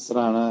കിട്ടുന്ന ആൻസർ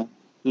ആണ്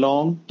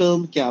ലോങ് ടേം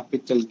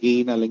ക്യാപിറ്റൽ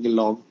ഗെയിൻ അല്ലെങ്കിൽ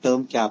long term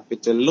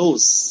capital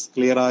loss.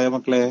 Clear ആയോ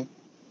മക്കളെ?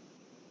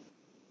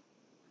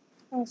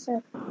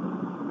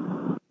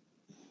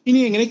 ഇനി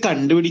എങ്ങനെ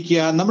കണ്ടുപിടിക്കുക?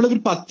 നമ്മളിപ്പോ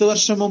 10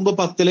 വർഷം മുമ്പ്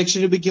 10 ലക്ഷം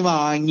രൂപയ്ക്ക്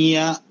വാങ്ങിയ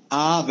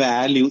ആ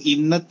വാല്യൂ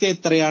ഇന്നത്തെ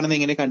എത്രയാണെന്ന്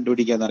എങ്ങനെ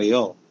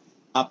കണ്ടുപിടിക്കാന്നറിയോ?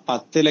 ആ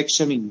 10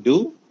 ലക്ഷം ഇൻറ്റു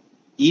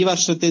ഈ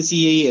വർഷത്തെ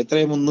CII എത്ര?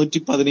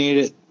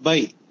 317 ബൈ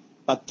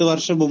 10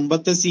 വർഷം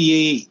മുമ്പത്തെ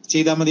CII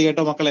ചെയ്താൽ മതി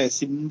കേട്ടോ മക്കളെ.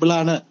 സിമ്പിൾ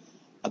ആണ്.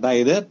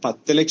 അതായത്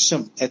 10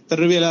 ലക്ഷം എത്ര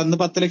രൂപയല്ല, അന്ന്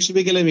 10 ലക്ഷം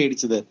രൂപയ്ക്കല്ലേ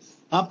മേടിച്ചത്.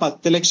 ആ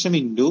 10 ലക്ഷം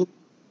ഇൻറ്റു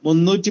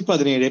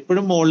 317,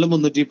 എപ്പോഴും മുകളിൽ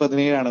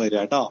 317 ആണ് വരിക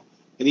കേട്ടോ.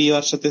 ഇത് ഈ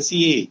വർഷത്തെ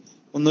CII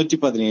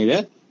 317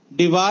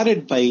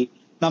 ഡിവൈഡഡ് ബൈ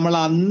നമ്മൾ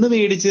അന്ന്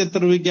മേടിച്ചത് എത്ര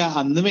രൂപയ്ക്കാ.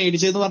 അന്ന്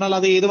മേടിച്ചതെന്ന് പറഞ്ഞാൽ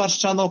അത് ഏത്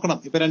വർഷമാന്ന് നോക്കണം.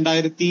 ഇപ്പൊ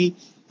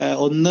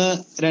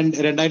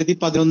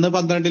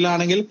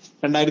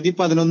 2011-12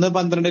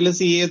 2011-12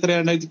 CII എത്ര?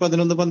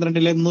 2011-12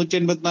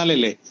 384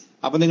 അല്ലേ.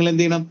 അപ്പൊ നിങ്ങൾ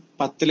എന്ത് ചെയ്യണം?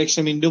 10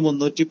 ലക്ഷം ഇൻറ്റു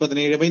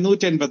 317 ബൈ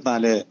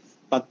 184.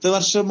 10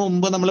 വർഷം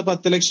മുമ്പ് നമ്മൾ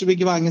 10 ലക്ഷം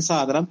രൂപയ്ക്ക് വാങ്ങിയ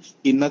സാധനം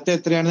ഇന്നത്തെ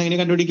എത്രയാണെന്ന് എങ്ങനെ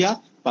കണ്ടുപിടിക്കുക?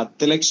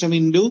 10 ലക്ഷം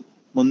ഇൻറ്റു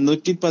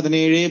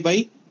 317 ബൈ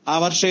ആ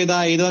വർഷം ഏതാ?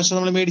 ഏത് വർഷം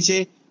നമ്മൾ മേടിച്ചേ?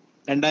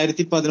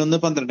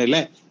 2011-12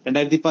 അല്ലെ.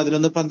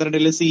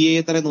 2011-12 CII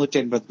എത്ര?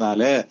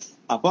 184.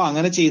 അപ്പൊ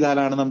അങ്ങനെ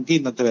ചെയ്താലാണ് നമുക്ക്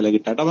ഇന്നത്തെ വില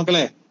കിട്ടുക കേട്ടോ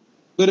മക്കളെ.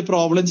 ഒരു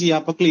പ്രോബ്ലം ചെയ്യാം,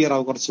 അപ്പൊ ക്ലിയർ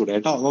ആവും കുറച്ചുകൂടെ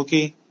കേട്ടോ.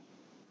 Okay.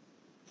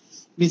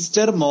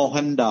 Mister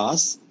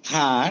Mohandas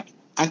had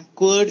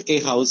acquired a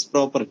house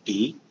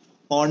property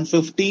on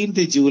 15th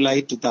July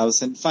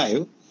 2005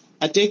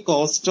 at A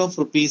cost of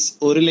rupees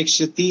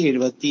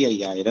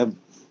 1,75,000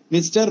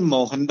 mister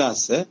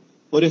Mohandas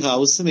ഒരു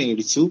ഹൗസ്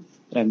മേടിച്ചു.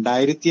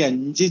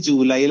 2005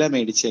 ജൂലൈയിലാണ്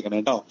മേടിച്ചേക്കണം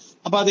കേട്ടോ.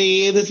 അപ്പൊ അത്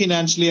ഏത്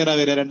ഫിനാൻഷ്യൽ ഇയറാ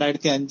വരിക?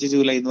 2005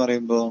 ജൂലൈ എന്ന്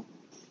പറയുമ്പോ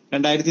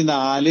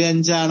 2004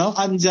 5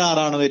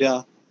 5-6 വരിക?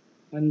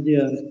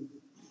 5-6.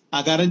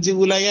 കാരണം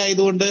ജൂലൈ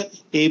ആയതുകൊണ്ട്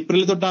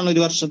ഏപ്രിൽ തൊട്ടാണ്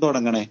ഒരു വർഷം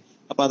തുടങ്ങണേ.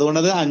 അപ്പൊ അതുകൊണ്ട്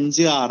അത്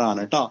 5-6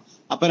 കേട്ടോ.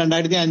 അപ്പൊ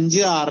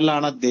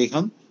 2005-6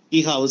 അദ്ദേഹം ഈ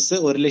ഹൗസ്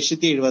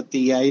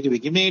 1,75,000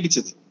 രൂപയ്ക്ക്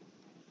മേടിച്ചത്.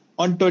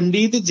 ഓൺ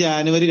 20th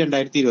ജാനുവരി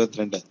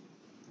 2022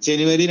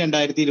 ജനുവരി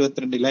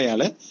 2022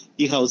 അയാള്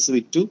ഈ ഹൗസ്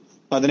വിറ്റു.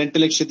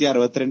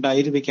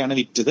 18,62,000 രൂപയ്ക്കാണ്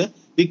വിറ്റത്.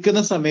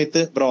 വിൽക്കുന്ന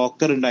സമയത്ത്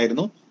ബ്രോക്കർ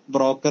ഉണ്ടായിരുന്നു.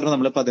 ബ്രോക്കറിന്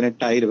നമ്മൾ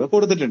 18,000 രൂപ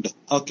കൊടുത്തിട്ടുണ്ട്.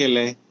 ഓക്കെ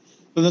അല്ലേ?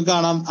 ഇതൊന്നും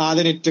കാണാം.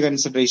 ആദ്യം നെറ്റ്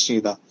കൺസിഡറേഷൻ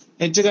ചെയ്താ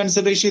നെറ്റ്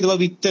കൺസിഡറേഷൻ ചെയ്തപ്പോ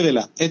വിറ്റ വില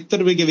എത്ര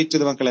രൂപയ്ക്ക്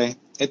വിറ്റത് മക്കളെ?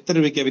 എത്ര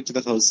രൂപയ്ക്കാ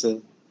വിറ്റത് ഹൗസ്?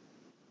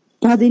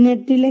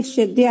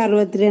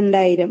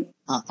 18,62,000.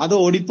 അത്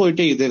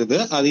ഓടിപ്പോയിട്ട് എഴുതരുത്.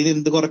 അതിന്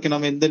എന്ത്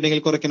കുറയ്ക്കണം? എന്തുണ്ടെങ്കിൽ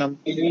കുറയ്ക്കണം?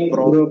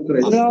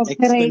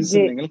 എക്സ്പെൻസ്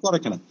ഉണ്ടെങ്കിൽ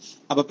കുറയ്ക്കണം.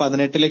 അപ്പൊ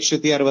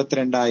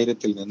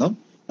 18,62,000 നിന്നും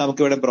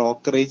നമുക്കിവിടെ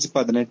ബ്രോക്കറേജ്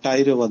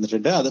 18,000 രൂപ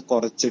വന്നിട്ടുണ്ട്. അത്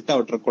കുറച്ചിട്ട്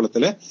ഔട്ടർ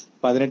കുളത്തില്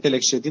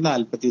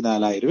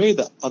 18,44,000 രൂപ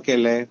എഴുതാം. ഓക്കെ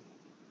അല്ലേ?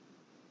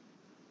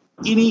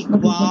 ഇനി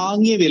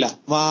വാങ്ങിയ വില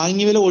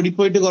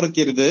ഓടിപ്പോയിട്ട്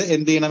കുറയ്ക്കരുത്.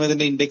 എന്ത് ചെയ്യണം?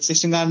 ഇതിന്റെ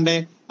ഇൻഡെക്സേഷൻ കാണണ്ടേ?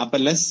 അപ്പൊ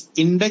less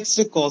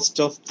indexed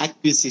cost of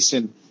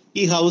acquisition.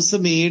 ഈ ഹൗസ്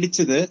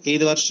മേടിച്ചത്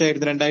ഏത്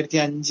വർഷമായിരുന്നു?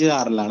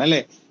 2005-6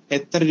 അല്ലെ?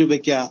 എത്ര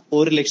രൂപയ്ക്കാ?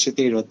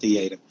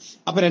 1,70,75,000.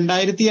 അപ്പൊ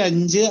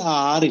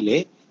 2005-6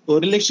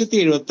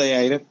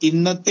 1,70,75,000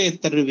 ഇന്നത്തെ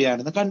എത്ര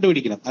രൂപയാണെന്ന്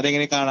കണ്ടുപിടിക്കണം.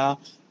 അതെങ്ങനെ കാണാം?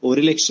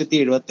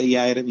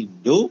 1,70,75,000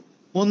 ഇൻറ്റു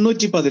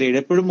 317.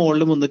 എപ്പോഴും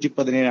മുകളിൽ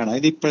 317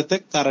 ഇത് ഇപ്പോഴത്തെ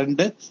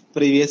കറണ്ട്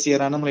പ്രീവിയസ്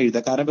ഇയർ ആണ് നമ്മൾ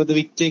എഴുതുക. കാരണം ഇത്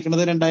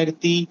വിറ്റേക്കുന്നത്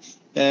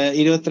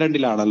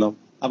 2022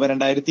 അപ്പൊ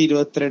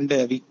 2022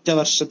 വിറ്റ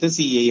വർഷത്തെ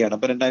CA ആണ്.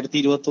 അപ്പൊ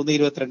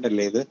 2021-22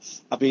 അല്ലേ ഇത്?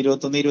 അപ്പൊ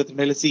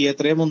 21-22 CA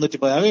എത്രയും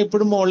 310. അത്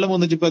എപ്പോഴും മുകളിൽ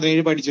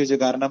 317 പഠിച്ചു വെച്ചു.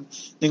 കാരണം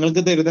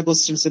നിങ്ങൾക്ക് തരുന്ന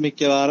ക്വസ്റ്റ്യൻസ്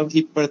മിക്കവാറും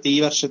ഇപ്പോഴത്തെ ഈ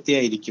വർഷത്തെ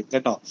ആയിരിക്കും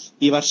കേട്ടോ.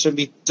 ഈ വർഷം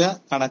വിറ്റ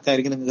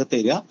കണക്കായിരിക്കും നിങ്ങൾക്ക്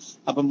തരിക.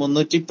 അപ്പൊ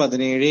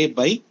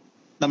 317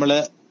 നമ്മള്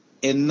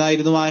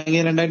എന്നായിരുന്നു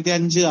വാങ്ങിയത്?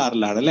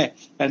 2005-6 അല്ലെ?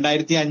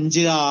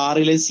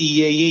 2005-6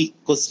 CA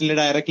ക്വസ്റ്റ്യനിൽ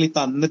ഡയറക്ട്ലി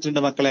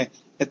തന്നിട്ടുണ്ട് മക്കളെ.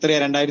 എത്രയാ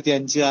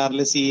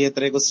 2005-6 CA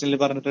എത്ര ക്വസ്റ്റ്യനിൽ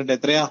പറഞ്ഞിട്ടുണ്ട്?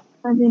 എത്രയാ?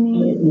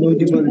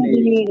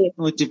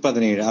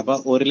 117. അപ്പൊ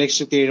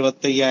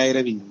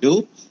 1,70,75,000 ഇൻറ്റു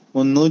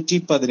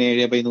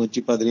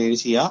 317/117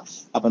 ചെയ്യാ.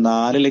 അപ്പൊ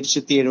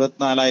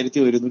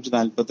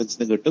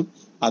 4,74,145 കിട്ടും.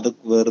 അത്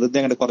വെറുതെ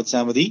അങ്ങോട്ട്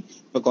കുറച്ചാൽ മതി.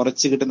 ഇപ്പൊ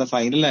കുറച്ച് കിട്ടുന്ന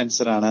ഫൈനൽ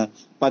ആൻസർ ആണ്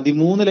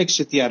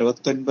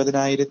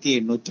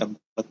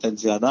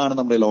 13,69,855. അതാണ്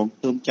നമ്മുടെ long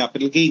term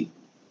capital gain.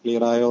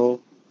 Clear ആയോ?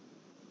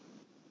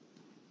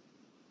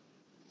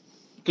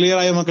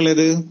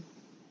 മക്കളേത്?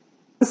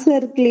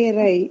 സർ ക്ലിയർ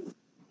ആയി.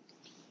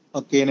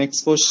 Okay,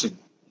 next question.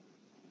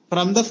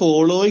 From the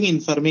following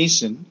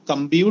information,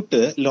 compute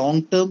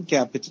long-term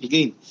capital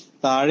gain.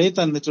 താഴെ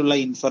തന്നിട്ടുള്ള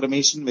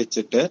ഇൻഫർമേഷൻ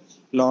വെച്ചിട്ട്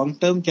ലോങ്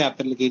ടേം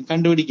ക്യാപിറ്റൽ ഗെയിൻ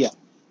കണ്ടുപിടിക്കുക.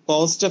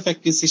 കോസ്റ്റ് ഓഫ്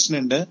അക്വിസിഷൻ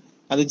ഉണ്ട്.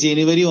 അത്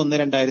ജനുവരി 1,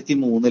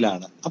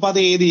 2003 അപ്പൊ അത്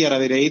ഏത് ഇയറാ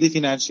വരിക? ഏത്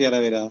ഫിനാൻഷ്യൽ ഇയറാ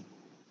വരിക?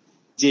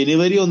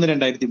 ജനുവരി 1,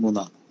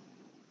 2003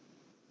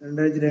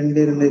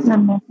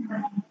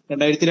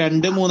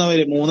 2002-3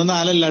 വരെ.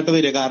 3-4 അല്ലാട്ട്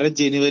വരിക. കാരണം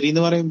ജനുവരി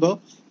എന്ന് പറയുമ്പോ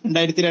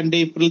 2002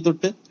 ഏപ്രിൽ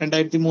തൊട്ട്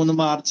 2003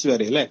 മാർച്ച്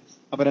വരെ അല്ലെ?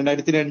 അപ്പൊ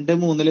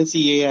 2002-3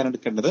 CA ആണ്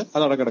എടുക്കേണ്ടത്.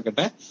 അതവിടെ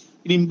കിടക്കട്ടെ.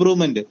 ഇനി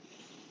ഇംപ്രൂവ്മെന്റ്.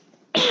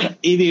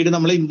 ഈ വീട്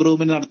നമ്മൾ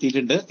ഇംപ്രൂവ്മെന്റ്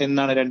നടത്തിയിട്ടുണ്ട്.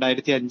 എന്നാണ്?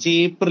 2005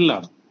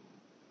 ഏപ്രിലാണ്.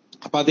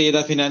 അപ്പൊ അത്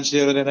ഏതാ ഫിനാൻഷ്യൽ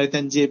ഇയർ?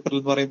 2005 ഏപ്രിൽ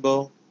എന്ന് പറയുമ്പോ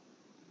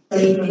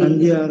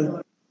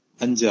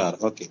 5-6.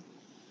 ഓക്കെ.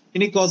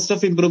 ഇനി കോസ്റ്റ്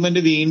ഓഫ്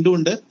ഇംപ്രൂവ്മെന്റ് വീണ്ടും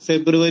ഉണ്ട്.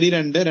 ഫെബ്രുവരി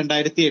 2,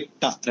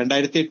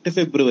 2008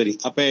 ഫെബ്രുവരി.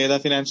 അപ്പൊ ഏതാ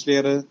ഫിനാൻഷ്യൽ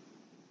ഇയർ?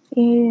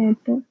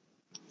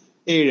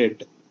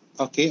 7-8.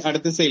 ഓക്കെ.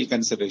 അടുത്ത സെയിൽ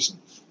കൺസിഡറേഷൻ.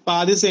 അപ്പൊ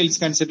ആദ്യം സെയിൽസ്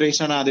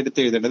കൺസിഡറേഷൻ ആണ് ആദ്യം എടുത്ത്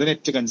എഴുതേണ്ടത്.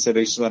 നെറ്റ്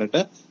കൺസിഡറേഷൻ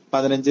പറഞ്ഞിട്ട്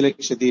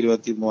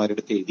 15,23,000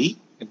 എടുത്ത് എഴുതി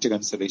നെറ്റ്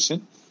കൺസിഡറേഷൻ.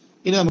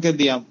 ഇനി നമുക്ക്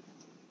എന്ത് ചെയ്യാം?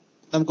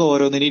 നമുക്ക്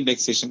ഓരോന്നിനും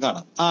ഇൻഡെക്സേഷൻ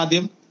കാണാം.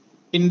 ആദ്യം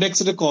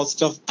ഇൻഡെക്സ്ഡ്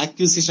കോസ്റ്റ് ഓഫ്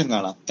അക്വിസിഷൻ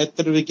കാണാം.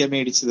 എത്ര രൂപയ്ക്കാണ്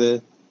മേടിച്ചത്?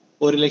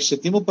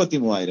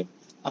 1,33,000.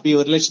 അപ്പൊ ഈ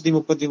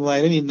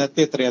 1,33,000 ഇന്നത്തെ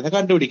എത്രയാന്ന്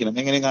കണ്ടുപിടിക്കണം.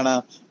 എങ്ങനെ കാണാം?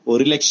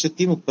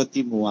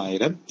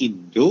 1,33,000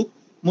 ഇൻറ്റു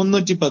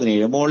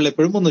 317. മുകളിൽ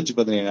എപ്പോഴും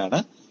 317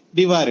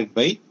 ഡിവൈഡഡ്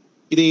ബൈ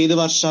ഇത് ഏത്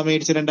വർഷം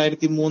മേടിച്ച?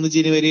 2003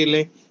 ജനുവരി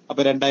അല്ലേ?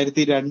 അപ്പൊ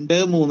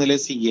 2002-3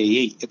 CA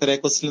എത്ര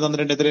ക്വസ്റ്റ്യൻ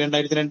തന്നിട്ടുണ്ട്? എത്ര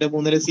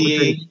 2002-3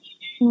 CA?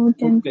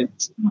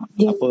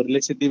 അപ്പൊ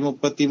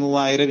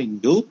 1,33,000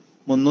 ഇൻറ്റു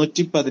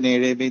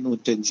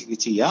 317/105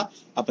 ചെയ്യാ.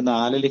 അപ്പൊ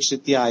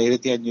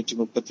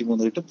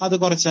 4,01,533 കിട്ടും. അത്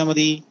കുറച്ചാൽ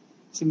മതി.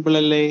 സിമ്പിൾ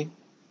അല്ലേ?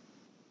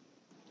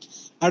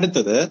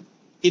 അടുത്തത്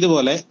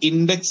ഇതുപോലെ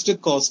ഇൻഡെക്സ്ഡ്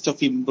കോസ്റ്റ്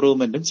ഓഫ്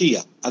ഇംപ്രൂവ്മെന്റും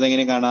ചെയ്യാം.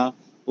 അതെങ്ങനെ കാണാം?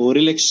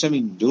 1,00,000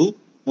 ഇൻറ്റു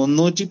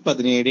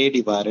 317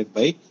 ഡിവൈഡഡ്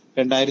ബൈ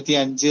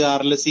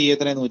 2005-6 CA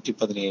എത്ര?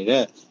 117.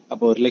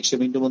 അപ്പൊ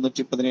 1,00,000 ഇൻറ്റു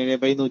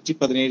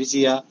 317/117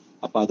 ചെയ്യാ.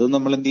 അപ്പൊ അതും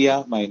നമ്മൾ എന്ത് ചെയ്യാ?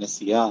 മൈനസ്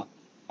ചെയ്യാ.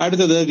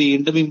 അടുത്തത്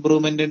വീണ്ടും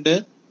ഇംപ്രൂവ്മെന്റ് ഉണ്ട്.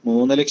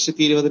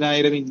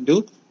 3,20,000 ഇൻറ്റു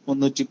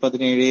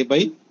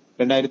 317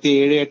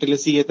 2007-8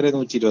 സി എത്ര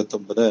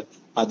 129.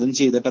 അതും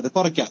ചെയ്തിട്ട് അത്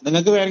കുറയ്ക്കാം.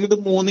 നിങ്ങൾക്ക് വേണമെങ്കിൽ ഇത്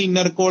 3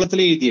 ഇന്നർ കോളത്തിൽ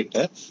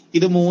എഴുതിയിട്ട്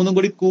ഇത് 3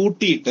 കൂടി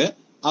കൂട്ടിയിട്ട്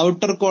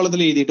ഔട്ടർ കോളത്തിൽ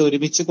എഴുതിയിട്ട്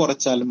ഒരുമിച്ച്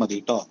കുറച്ചാലും മതി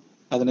കേട്ടോ.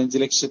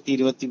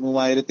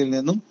 15,23,000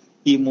 നിന്നും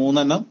ഈ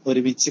 3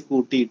 ഒരുമിച്ച്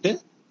കൂട്ടിയിട്ട്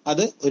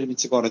അത്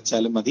ഒരുമിച്ച്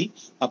കുറച്ചാലും മതി.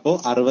 അപ്പോ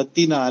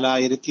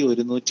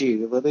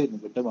 64,170 എന്ന്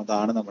കിട്ടും.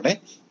 അതാണ് നമ്മുടെ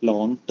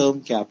long term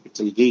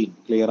capital gain.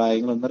 Clear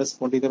ആയെങ്കിൽ ഒന്ന്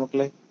റെസ്പോണ്ട് ചെയ്തേ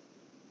മക്കളെ.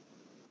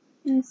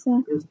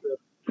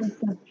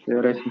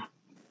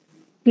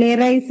 ക്ലിയർ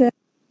ആയി സർ.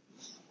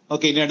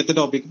 ഓക്കെ, ഇനി അടുത്ത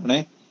ടോപ്പിക് ആണ്.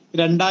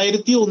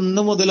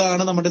 2001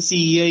 മുതലാണ് നമ്മുടെ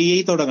CII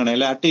തുടങ്ങണേ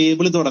അല്ലെ, ആ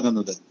ടേബിൾ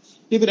തുടങ്ങുന്നത്.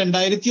 ഇപ്പൊ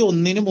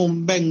 2001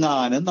 മുമ്പ്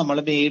എങ്ങാനും നമ്മൾ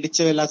മേടിച്ച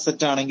വല്ല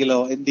അസറ്റ് ആണെങ്കിലോ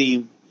എന്ത്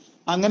ചെയ്യും?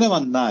 അങ്ങനെ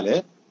വന്നാല്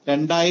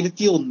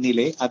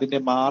 2001 അതിന്റെ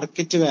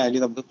മാർക്കറ്റ് വാല്യൂ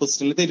നമുക്ക്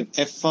ക്വസ്റ്റ്യനിൽ തരും.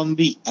 FMV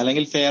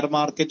അല്ലെങ്കിൽ ഫെയർ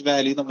മാർക്കറ്റ്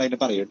വാല്യൂ നമ്മൾ അതിന്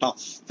പറയും കേട്ടോ.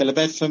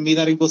 ചിലപ്പോൾ FMV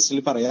എന്നായിരിക്കും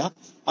ക്വസ്റ്റ്യനിൽ പറയാ.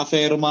 ആ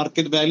ഫെയർ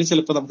മാർക്കറ്റ് വാല്യൂ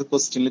ചിലപ്പോൾ നമുക്ക്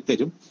ക്വസ്റ്റ്യനിൽ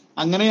തരും.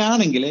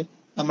 അങ്ങനെയാണെങ്കിൽ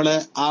നമ്മൾ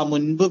ആ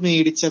മുൻപ്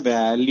മേടിച്ച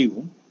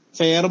വാല്യൂവും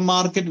ഫെയർ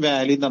മാർക്കറ്റ്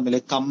വാല്യൂ തമ്മിൽ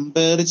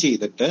കമ്പയർ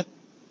ചെയ്തിട്ട്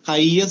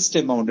ഹയസ്റ്റ്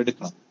എമൗണ്ട്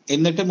എടുക്കണം.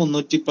 എന്നിട്ട്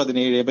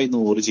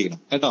 317/100 ചെയ്യണം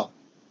കേട്ടോ.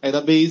 ഏതാ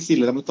ബേസ്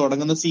ഇല്ല, നമ്മൾ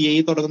തുടങ്ങുന്ന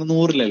CII തുടങ്ങുന്ന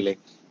 100-ലല്ലേ.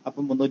 അപ്പൊ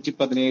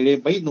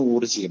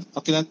 317/100 ചെയ്യണം.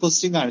 ഓക്കെ, ഞാൻ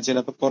ക്വസ്റ്റ്യൻ കാണിച്ചാൽ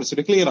അപ്പൊ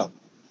കുറച്ചുകൂടി ക്ലിയർ ആവും.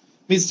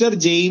 Mister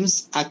James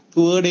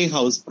acquired A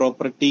house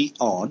property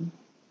on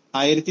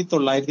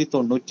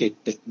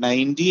 1998.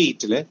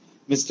 98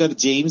 mister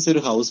James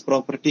ഒരു ഹൗസ്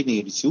പ്രോപ്പർട്ടി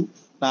മേടിച്ചു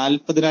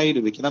 40,000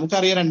 രൂപയ്ക്ക്.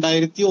 നമുക്കറിയാം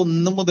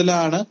 2001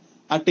 മുതലാണ്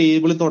ആ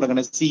ടേബിൾ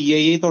തുടങ്ങണേ.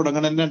 CII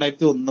തുടങ്ങണത്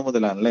 2001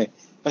 മുതലാണ് അല്ലെ.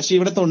 പക്ഷെ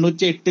ഇവിടെ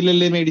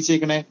 98-ലല്ലേ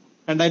മേടിച്ചേക്കണേ,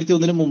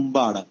 2001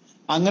 മുമ്പാണ്.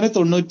 അങ്ങനെ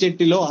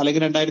 98-ലോ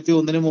അല്ലെങ്കിൽ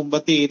 2001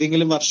 മുമ്പത്തെ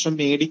ഏതെങ്കിലും വർഷം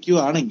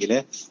മേടിക്കുകയാണെങ്കിൽ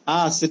ആ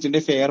അസറ്റിന്റെ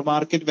ഫെയർ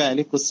മാർക്കറ്റ്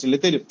വാല്യൂ ക്വസ്റ്റ്യനിൽ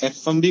തരും,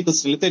 FMV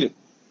ക്വസ്റ്റ്യനിൽ തരും.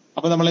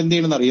 അപ്പൊ നമ്മൾ എന്ത്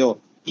ചെയ്യണം അറിയോ?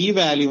 ഈ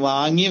വാല്യൂ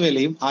വാങ്ങിയ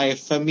വിലയും ആ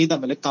FMV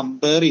തമ്മിൽ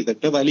കമ്പയർ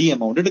ചെയ്തിട്ട് വലിയ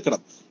എമൗണ്ട്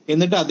എടുക്കണം.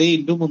 എന്നിട്ട് അതേ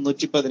ഇൻറ്റു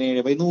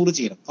 317/100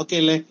 ചെയ്യണം. ഓക്കെ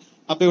അല്ലേ?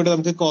 അപ്പൊ ഇവിടെ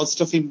നമുക്ക്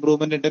കോസ്റ്റ് ഓഫ്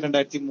ഇംപ്രൂവ്മെന്റ് ഉണ്ട്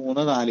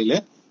 2003-4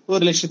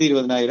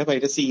 1,20,000.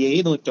 അതിന്റെ CII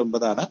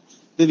 109 ആണ്.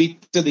 ഇത്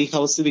വിറ്റത്, ഈ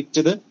ഹൗസ്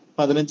വിറ്റത്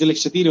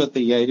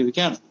 15,25,000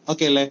 രൂപയ്ക്കാണ്.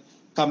 ഓക്കെ അല്ലേ?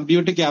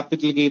 കമ്പ്യൂട്ട്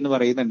ക്യാപിറ്റൽ ഗെയിൻ എന്ന്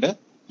പറയുന്നുണ്ട്.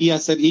 ഈ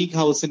അസറ്റ്, ഈ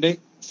ഹൗസിന്റെ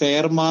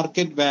ഫെയർ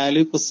മാർക്കറ്റ്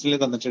വാല്യൂ ക്വസ്റ്റ്യനിൽ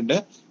തന്നിട്ടുണ്ട്.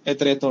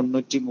 എത്രയാ?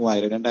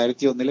 93,000.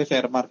 2001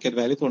 ഫെയർ മാർക്കറ്റ്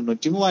വാല്യൂ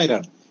 93,000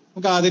 ആണ്.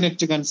 നമുക്ക് ആദ്യം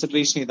നെറ്റ്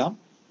കൺസിഡറേഷൻ ചെയ്താം.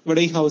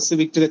 ഇവിടെ ഈ ഹൗസ്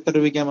വിറ്റത് എത്ര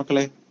രൂപയ്ക്കാ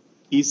മക്കളെ?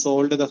 ഈ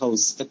സോൾഡ് ദ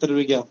ഹൗസ് എത്ര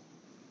രൂപയ്ക്കാ?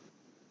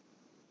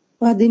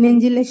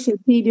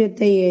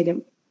 15,25,000.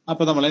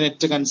 അപ്പൊ നമ്മൾ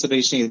നെറ്റ്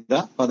കൺസിഡറേഷൻ ചെയ്ത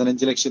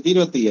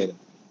 15,25,000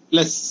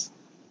 plus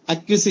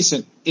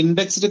acquisition,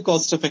 indexed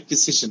cost of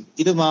acquisition.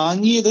 ഇത്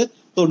വാങ്ങിയത്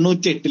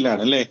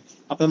 98-ലാണ് അല്ലെ.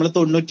 അപ്പൊ നമ്മൾ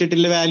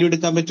 98-ലെ വാല്യൂ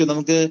എടുക്കാൻ പറ്റും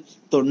നമുക്ക്.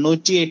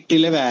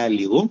 98-ലെ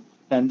വാല്യൂവും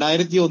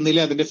 2001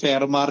 അതിന്റെ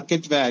ഫെയർ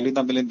മാർക്കറ്റ് വാല്യൂ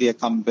തമ്മിൽ എന്ത് ചെയ്യാം?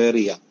 കമ്പയർ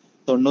ചെയ്യാം.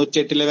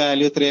 98-ലെ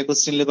വാല്യൂ എത്രയാ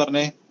ക്വസ്റ്റ്യനിൽ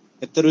പറഞ്ഞേ?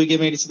 എത്ര രൂപയ്ക്ക്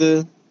മേടിച്ചത്?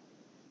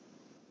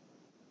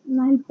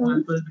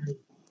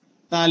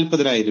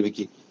 40,000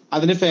 രൂപയ്ക്ക്.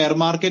 അതിന്റെ ഫെയർ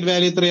മാർക്കറ്റ്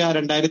വാല്യൂ എത്രയാ?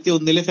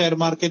 2001-ലെ ഫെയർ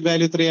മാർക്കറ്റ്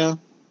വാല്യൂ എത്രയാ?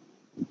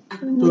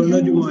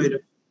 93,000.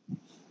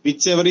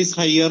 Which ever is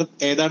higher?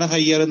 ഏതാണ്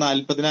ഹയർ?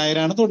 40,000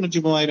 ആണോ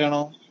 93,000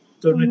 ആണോ?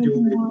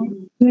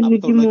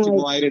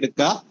 93,000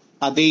 എടുക്കുക.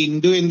 അതേ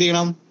ഇൻറ്റു എന്ത്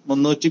ചെയ്യണം?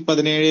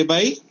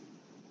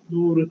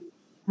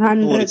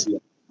 317/100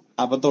 ചെയ്യാം.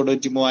 അപ്പൊ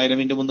 93,000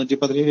 ഇൻറ്റു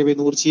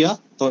 317/100 ചെയ്യാം.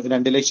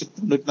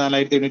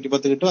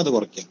 2,94,810 കിട്ടും. അത്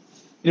കുറയ്ക്കാം.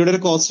 ഇവിടെ ഒരു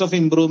കോസ്റ്റ് ഓഫ്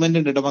ഇംപ്രൂവ്മെന്റ്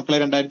ഉണ്ട് കേട്ടോ മക്കളെ.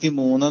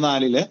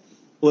 2003-4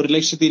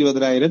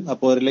 1,20,000.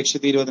 അപ്പൊ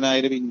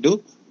 1,20,000 ഇൻറ്റു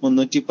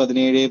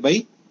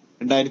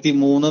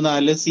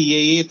 317/2003-4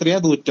 CII എത്രയാ?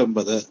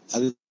 109.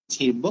 അത്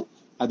ചെയ്യുമ്പോൾ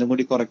അതും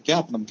കൂടി കുറയ്ക്കാം.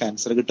 അപ്പൊ നമുക്ക്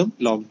ആൻസർ കിട്ടും,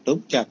 ലോങ് ടേം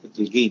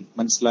ക്യാപിറ്റൽ ഗെയിൻ.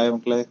 മനസ്സിലായോ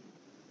മക്കളെ?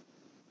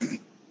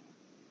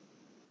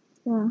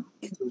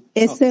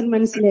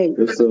 മനസ്സിലായി.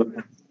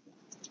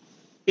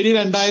 ഇനി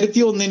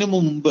 2001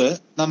 മുമ്പ്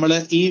നമ്മൾ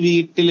ഈ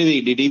വീട്ടിന്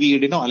വേണ്ടിയിട്ട്, ഈ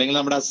വീടിനോ അല്ലെങ്കിൽ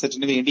നമ്മുടെ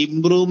അസറ്റിന് വേണ്ടി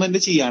ഇംപ്രൂവ്മെന്റ്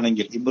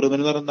ചെയ്യുകയാണെങ്കിൽ,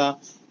 ഇംപ്രൂവ്മെന്റ് എന്ന് പറഞ്ഞാൽ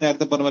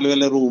നേരത്തെ പറഞ്ഞ പോലെ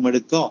വല്ല റൂം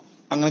എടുക്കോ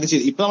അങ്ങനെയൊക്കെ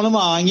ചെയ്തു. ഇപ്പൊ നമ്മൾ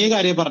വാങ്ങിയ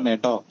കാര്യം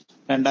പറഞ്ഞേട്ടോ.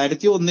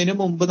 2001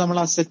 മുമ്പ് നമ്മൾ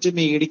അസറ്റ്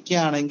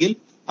മേടിക്കുകയാണെങ്കിൽ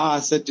ആ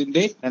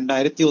അസറ്റിന്റെ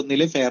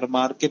 2001 ഫെയർ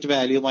മാർക്കറ്റ്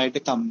വാല്യൂമായിട്ട്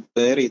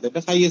കമ്പയർ ചെയ്തിട്ട്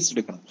ഹയസ്റ്റ്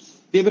എടുക്കണം.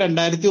 ഇപ്പൊ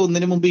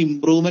 2001 മുമ്പ്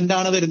ഇംപ്രൂവ്മെന്റ്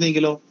ആണ്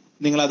വരുന്നെങ്കിലോ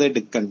നിങ്ങൾ അത്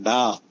എടുക്കണ്ട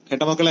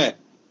കേട്ടോ മക്കളെ.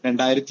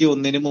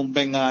 2001 മുമ്പ്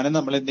എങ്ങാനും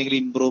നമ്മൾ എന്തെങ്കിലും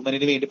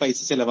ഇംപ്രൂവ്മെന്റിന് വേണ്ടി പൈസ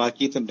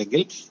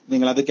ചെലവാക്കിയിട്ടുണ്ടെങ്കിൽ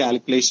നിങ്ങൾ അത്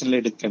കാൽക്കുലേഷനിൽ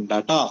എടുക്കണ്ട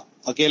കേട്ടോ.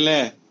 ഓക്കെ അല്ലേ?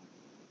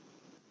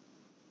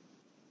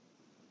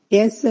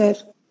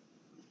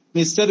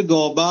 മിസ്റ്റർ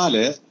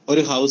ഗോപാല്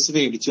ഒരു ഹൗസ്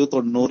മേടിച്ചു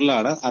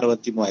 90-ലാണ്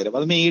 63,000.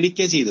 അത്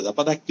മേടിക്കുക ചെയ്തത്.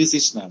 അപ്പൊ അത്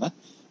അക്വിസിഷൻ ആണ്.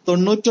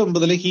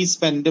 99 he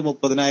spend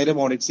 30,000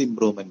 on its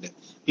improvement.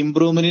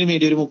 ഇംപ്രൂവ്മെന്റിന്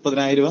വേണ്ടി ഒരു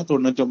 30,000 രൂപ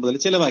 99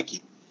 ചെലവാക്കി.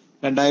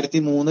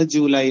 2003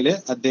 ജൂലൈയില്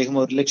അദ്ദേഹം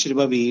 1,00,000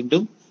 രൂപ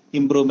വീണ്ടും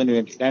ഇംപ്രൂവ്മെന്റിന്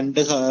വേണ്ടി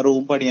 2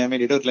 റൂം പണിയാൻ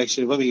വേണ്ടിയിട്ട് 1,00,000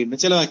 രൂപ വീണ്ടും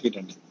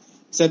ചെലവാക്കിയിട്ടുണ്ട്.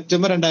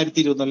 സെപ്റ്റംബർ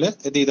 2021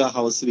 എന്ത് ചെയ്തു? ആ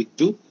ഹൗസ്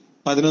വിറ്റു.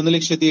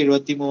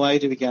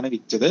 11,73,000 രൂപയ്ക്കാണ്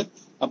വിറ്റത്.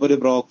 അപ്പൊ ഒരു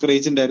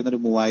ബ്രോക്കറേജ് ഉണ്ടായിരുന്ന ഒരു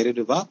 3,000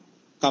 രൂപ.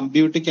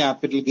 Compute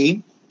capital gain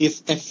if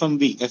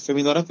FMV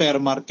എന്ന് പറഞ്ഞാൽ ഫെയർ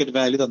മാർക്കറ്റ്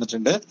വാല്യൂ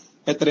തന്നിട്ടുണ്ട്.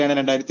 എത്രയാണ്?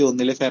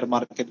 2001 ഫെയർ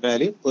മാർക്കറ്റ്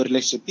വാല്യൂ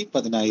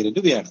 1,10,10,000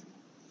 രൂപയാണ്.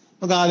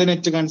 നമുക്ക് ആദ്യം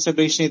നെറ്റ്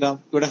കൺസിഡറേഷൻ ചെയ്താം.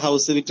 ഇവിടെ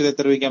ഹൗസ് വിറ്റത്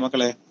എത്ര രൂപയ്ക്കാ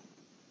മക്കളെ?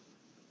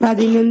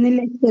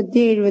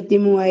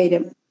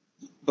 11,73,000.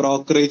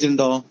 ബ്രോക്കറേജ്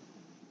ഉണ്ടോ?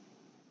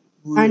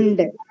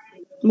 ഉണ്ട്. അപ്പൊ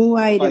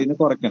 3,000. അതിന്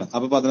കുറയ്ക്കണം.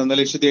 അപ്പൊ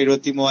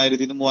 11,73,000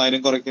 3,000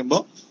 കുറയ്ക്കുമ്പോ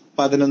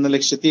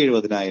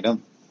 11,70,000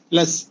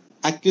 പ്ലസ്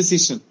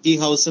അക്വിസിഷൻ. ഈ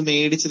ഹൗസ്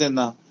മേടിച്ചത്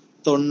എന്നാ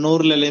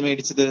 90-ലല്ലേ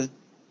മേടിച്ചത്?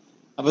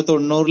 അപ്പൊ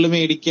 90-ല്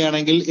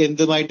മേടിക്കുകയാണെങ്കിൽ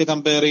എന്തുമായിട്ട്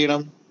കമ്പയർ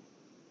ചെയ്യണം?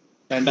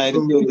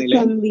 2001-ലെ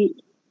FMV.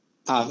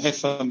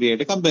 FMV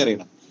ആയിട്ട് കമ്പയർ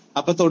ചെയ്യണം.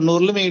 അപ്പൊ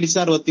 90-ല് മേടിച്ച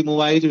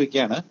 63,000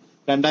 രൂപയ്ക്കാണ്.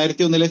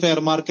 2001-ലെ ഫെയർ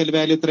മാർക്കറ്റ്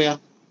വാല്യൂ എത്രയാ?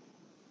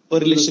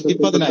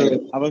 1,10,10,000.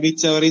 അപ്പൊ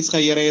വിച്ച് എവർ ഈസ്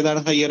ഹയർ? ഏതാണ്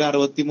ഹയർ?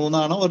 63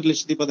 ആണോ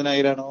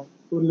 1,10,10,000 ആണോ?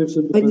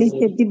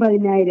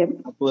 1,10,10,000.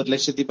 അപ്പൊ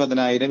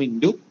 1,10,10,000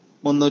 ഇൻറ്റു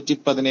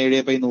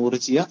 317/100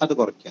 ചെയ്യുക, അത്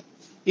കുറയ്ക്കുക.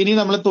 ഇനി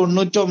നമ്മൾ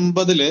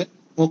 99-ല്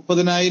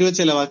 30,000 രൂപ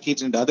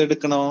ചെലവാക്കിയിട്ടുണ്ട്, അത്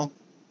എടുക്കണോ?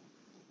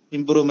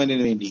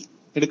 ഇംപ്രൂവ്മെന്റിന് വേണ്ടി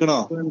എടുക്കണോ?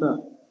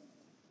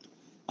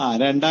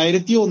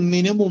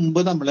 2001-ന്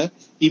മുമ്പ് നമ്മള്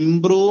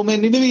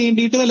ഇംപ്രൂവ്മെന്റിന്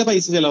വേണ്ടിയിട്ട് വല്ല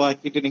പൈസ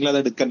ചെലവാക്കിയിട്ടുണ്ടെങ്കിൽ അത്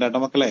എടുക്കണ്ട കേട്ടോ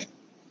മക്കളെ.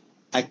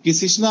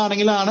 അക്വിസിഷൻ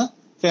ആണെങ്കിലാണ്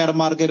ഫെയർ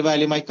മാർക്കറ്റ്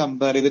വാല്യൂമായി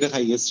കമ്പയർ ചെയ്തിട്ട്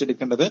ഹയസ്റ്റ്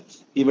എടുക്കേണ്ടത്.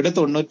 ഇവിടെ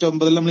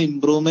 99-ൽ നമ്മൾ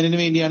ഇംപ്രൂവ്മെന്റിന്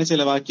വേണ്ടിയാണ്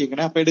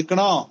ചെലവാക്കിയേക്കണേ. അപ്പൊ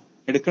എടുക്കണോ?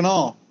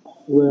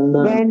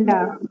 വേണ്ട.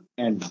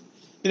 വേണ്ട.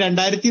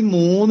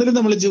 2003-ല്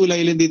നമ്മൾ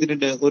ജൂലൈയിൽ എന്ത്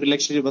ചെയ്തിട്ടുണ്ട്?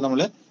 1,00,000 രൂപ നമ്മൾ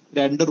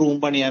 2 റൂം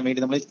പണിയാൻ വേണ്ടി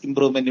നമ്മൾ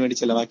ഇംപ്രൂവ്മെന്റിന് വേണ്ടി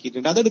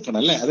ചെലവാക്കിയിട്ടുണ്ട്, അത് എടുക്കണം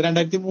അല്ലെ? അത്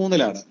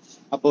 2003-ലാണ്.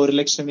 അപ്പൊ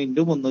 1,00,000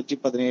 ഇൻറ്റു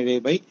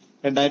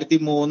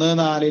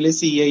 317/2003-4-ല്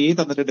CIE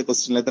തന്നിട്ടുണ്ട്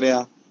ക്വസ്റ്റ്യനിൽ. എത്രയാ?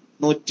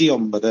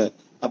 109.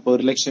 അപ്പൊ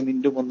 1,00,000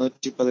 ഇൻറ്റു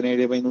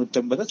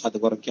 317/150, അത്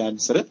കുറയ്ക്കുക.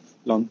 Answer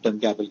long term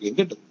capital gain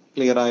കിട്ടും.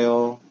 ക്ലിയർ ആയോ?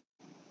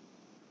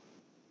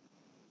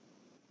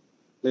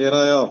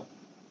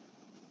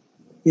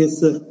 Yes,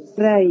 sir.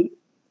 Right.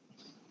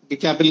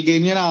 Capital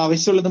gain ഞാൻ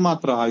ആവശ്യമുള്ളത്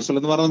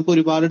പറഞ്ഞാൽ നമുക്ക്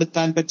ഒരുപാട്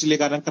എടുക്കാൻ പറ്റില്ല,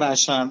 കാരണം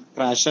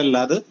ക്രാഷ്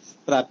അല്ലാതെ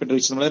റാപ്പിഡ്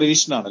റിവിഷൻ, നമ്മളെ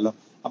റിവിഷൻ ആണല്ലോ.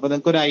 അപ്പൊ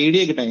നിങ്ങൾക്ക് ഒരു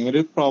ഐഡിയ കിട്ടാൻ,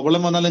 ഒരു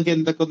പ്രോബ്ലം വന്നാൽ നിങ്ങൾക്ക്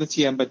എന്തൊക്കെ ഒന്ന്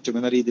ചെയ്യാൻ പറ്റും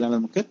എന്ന രീതിയിലാണ്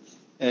നമുക്ക്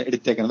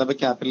എടുത്തേക്കുന്നത്. അപ്പൊ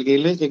ക്യാപിറ്റൽ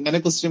ഗെയിനിൽ എങ്ങനെ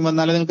ക്വസ്റ്റ്യൻ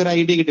വന്നാലും നിങ്ങൾക്ക് ഒരു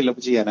ഐഡിയ കിട്ടില്ല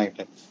അപ്പൊ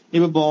ചെയ്യാനായിട്ട്.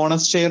 ഇപ്പൊ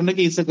ബോണസ് ഷെയറിന്റെ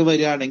കേസൊക്കെ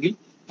വരികയാണെങ്കിൽ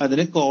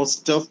അതിന്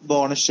കോസ്റ്റ് ഓഫ്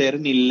ബോണസ് ഷെയർ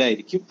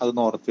നില്ലായിരിക്കും,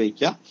 അതൊന്ന് ഓർത്ത്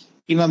വയ്ക്കുക.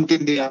 ഇനി നമുക്ക്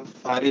എന്ത് ചെയ്യാം?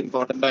 വളരെ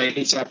ഇമ്പോർട്ടന്റ് ആയിട്ട്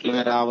ഈ ചാപ്റ്ററിൽ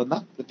വരാവുന്ന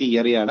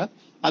തിയറിയാണ്.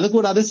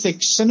 അതുകൂടാതെ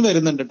സെക്ഷൻ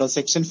വരുന്നുണ്ട് കേട്ടോ,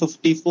 സെക്ഷൻ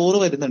 54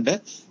 വരുന്നുണ്ട്.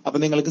 അപ്പൊ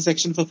നിങ്ങൾക്ക്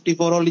സെക്ഷൻ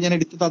 54 ഓൾറെഡി ഞാൻ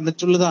എടുത്ത്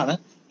തന്നിട്ടുള്ളതാണ്.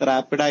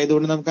 റാപ്പിഡ്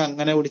ആയതുകൊണ്ട് നമുക്ക്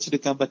അങ്ങനെ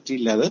ഓടിച്ചെടുക്കാൻ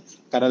പറ്റില്ല അത്,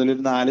 കാരണം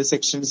അതിലൊരു 4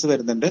 സെക്ഷൻസ്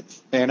വരുന്നുണ്ട്.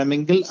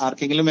 വേണമെങ്കിൽ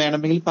ആർക്കെങ്കിലും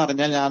വേണമെങ്കിൽ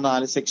പറഞ്ഞാൽ ഞാൻ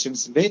 4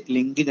 സെക്ഷൻസിന്റെ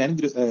ലിങ്ക് ഞാൻ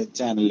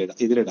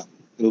ചാനലിലിടാം,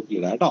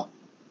 ഗ്രൂപ്പിലിടാം കേട്ടോ.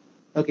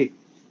 ഓക്കെ.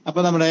 അപ്പൊ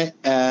നമ്മുടെ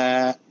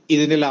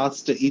ഇതിന്റെ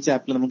ലാസ്റ്റ്, ഈ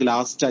ചാപ്റ്ററിൽ നമുക്ക്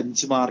ലാസ്റ്റ്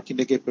 5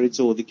 മാർക്കിന്റെ ഒക്കെ എപ്പോഴും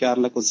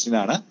ചോദിക്കാറുള്ള ക്വസ്റ്റ്യൻ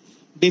ആണ്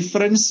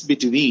difference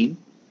between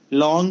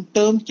long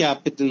term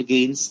capital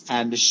gains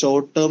and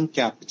short term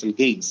capital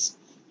gains.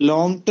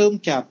 Long term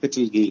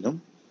capital ഗെയിനും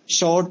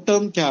short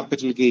term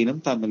capital ഗെയിനും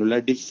തമ്മിലുള്ള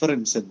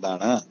ഡിഫറൻസ്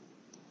എന്താണ്?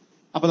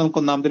 അപ്പൊ നമുക്ക്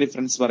ഒന്നാമത്തെ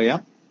ഡിഫറൻസ് പറയാം.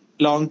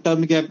 ലോങ് ടേം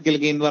ക്യാപിറ്റൽ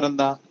ഗെയിൻ എന്ന് പറയുന്നത്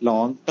എന്താ?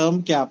 ലോങ് ടേം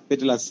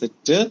ക്യാപിറ്റൽ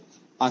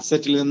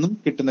അസറ്റിൽ നിന്നും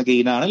കിട്ടുന്ന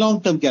ഗെയിൻ ആണ്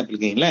ലോങ് ടേം ക്യാപിറ്റൽ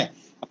ഗെയിൻ അല്ലെ?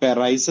 അപ്പൊ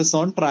arises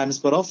on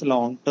transfer of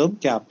long term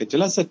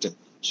capital asset.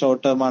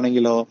 Short term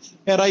ആണെങ്കിലോ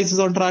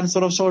arises on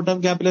transfer of short term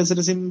capital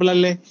asset. Simple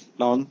അല്ലേ?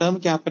 ലോങ് ടേം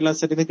ക്യാപിറ്റൽ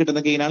അസറ്റിന്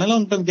കിട്ടുന്ന ഗെയിൻ ആണ്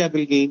long term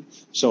capital gain,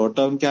 short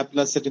term capital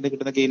അസറ്റിന്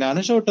കിട്ടുന്ന gain ആണ്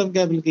short term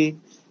capital gain.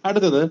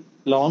 അടുത്തത്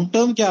long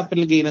term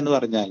capital gain എന്ന്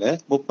പറഞ്ഞാല്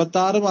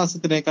 36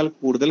 മാസത്തിനേക്കാൾ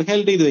കൂടുതൽ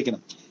ഹെൽഡ് ചെയ്ത്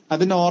വെക്കണം.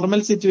 അത്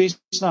നോർമൽ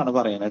സിറ്റുവേഷൻ ആണ്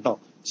പറയുന്നത് കേട്ടോ.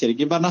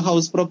 ശരിക്കും പറഞ്ഞാൽ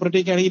ഹൗസ്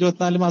പ്രോപ്പർട്ടിക്ക് ആണെങ്കിൽ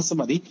 24 മാസം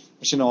മതി.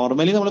 പക്ഷെ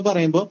നോർമലി നമ്മൾ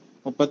പറയുമ്പോൾ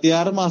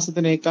 36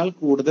 മാസത്തിനേക്കാൾ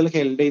കൂടുതൽ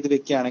ഹെൽഡ് ചെയ്ത്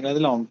വെക്കുകയാണെങ്കിൽ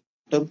അത് long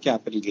term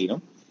capital ഗെയിനും,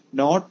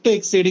 not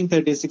exceeding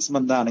 36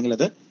 month ആണെങ്കിൽ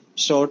അത്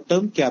ഷോർട്ട്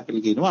ടേം ക്യാപിറ്റൽ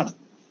ഗെയിനും ആണ്.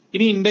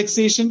 ഇനി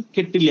ഇൻഡെക്സേഷൻ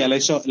കിട്ടില്ല അല്ലെ?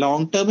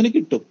 ലോങ് ടേമിന്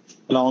കിട്ടും.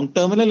 ലോങ്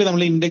ടേമിലല്ലേ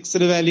നമ്മൾ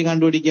ഇൻഡെക്സ്ഡ് വാല്യൂ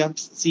കണ്ടുപിടിക്കാം,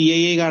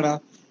 CIA കാണാം.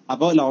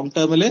 അപ്പൊ long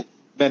ടേമില്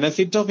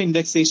benefit of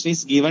indexation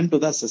is given to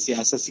the assessee.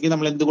 അസസിക്ക്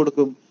നമ്മൾ എന്ത്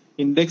കൊടുക്കും?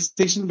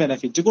 ഇൻഡെക്സേഷൻ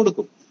ബെനിഫിറ്റ്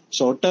കൊടുക്കും.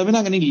 ഷോർട്ട് ടേമിന്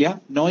അങ്ങനെ ഇല്ല,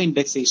 നോ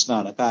ഇൻഡെക്സേഷൻ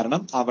ആണ്.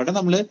 കാരണം അവിടെ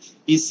നമ്മൾ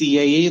ഈ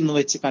CIA എന്ന്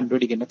വെച്ച്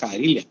കണ്ടുപിടിക്കേണ്ട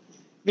കാര്യമില്ല.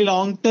 ഇനി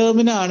ലോങ്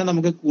ടേമിനാണ്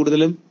നമുക്ക്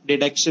കൂടുതലും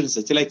ഡിഡക്ഷൻസ്,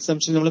 ചില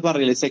എക്സംഷൻ നമ്മൾ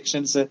പറയില്ലേ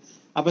സെക്ഷൻസ്.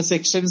 അപ്പൊ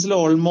സെക്ഷൻസിൽ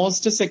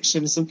ഓൾമോസ്റ്റ്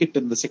സെക്ഷൻസും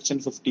കിട്ടുന്നത് സെക്ഷൻ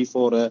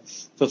 54,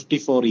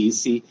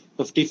 54EC,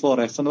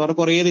 54F എന്ന് പറഞ്ഞ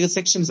കുറേയധികം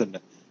സെക്ഷൻസ് ഉണ്ട്.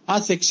 ആ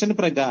സെക്ഷൻ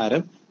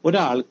പ്രകാരം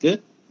ഒരാൾക്ക്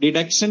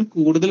ഡിഡക്ഷൻ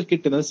കൂടുതൽ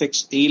കിട്ടുന്നത്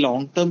ഈ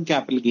ലോങ് ടേം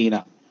ക്യാപിറ്റൽ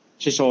ഗെയിനാണ്.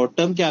 പക്ഷെ ഷോർട്ട്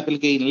ടേം ക്യാപിറ്റൽ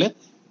ഗെയിനിൽ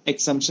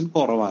എക്സംഷൻ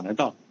കുറവാണ്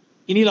കേട്ടോ.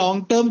 ഇനി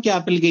ലോങ് ടേം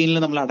ക്യാപിറ്റൽ ഗെയിനിൽ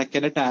നമ്മൾ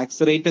അടയ്ക്കേണ്ട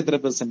ടാക്സ് റേറ്റ് എത്ര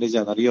പെർസെന്റേജ്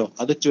ആണെന്നറിയോ?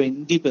 അത്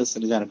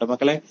 20% ആണ് കേട്ടോ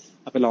മക്കളെ.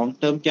 അപ്പൊ long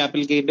term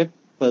capital ഗെയിന്റെ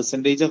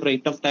percentage of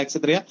rate of tax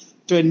എത്രയാ?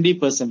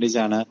 20%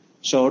 ആണ്.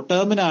 ഷോർട്ട്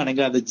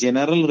ടേമിനാണെങ്കിൽ അത്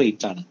ജനറൽ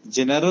റേറ്റ് ആണ്.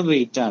 ജനറൽ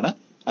റേറ്റ് ആണ്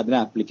അതിന്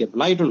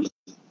ആപ്ലിക്കബിൾ ആയിട്ടുള്ളത്.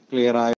 ക്ലിയർ ആയോ?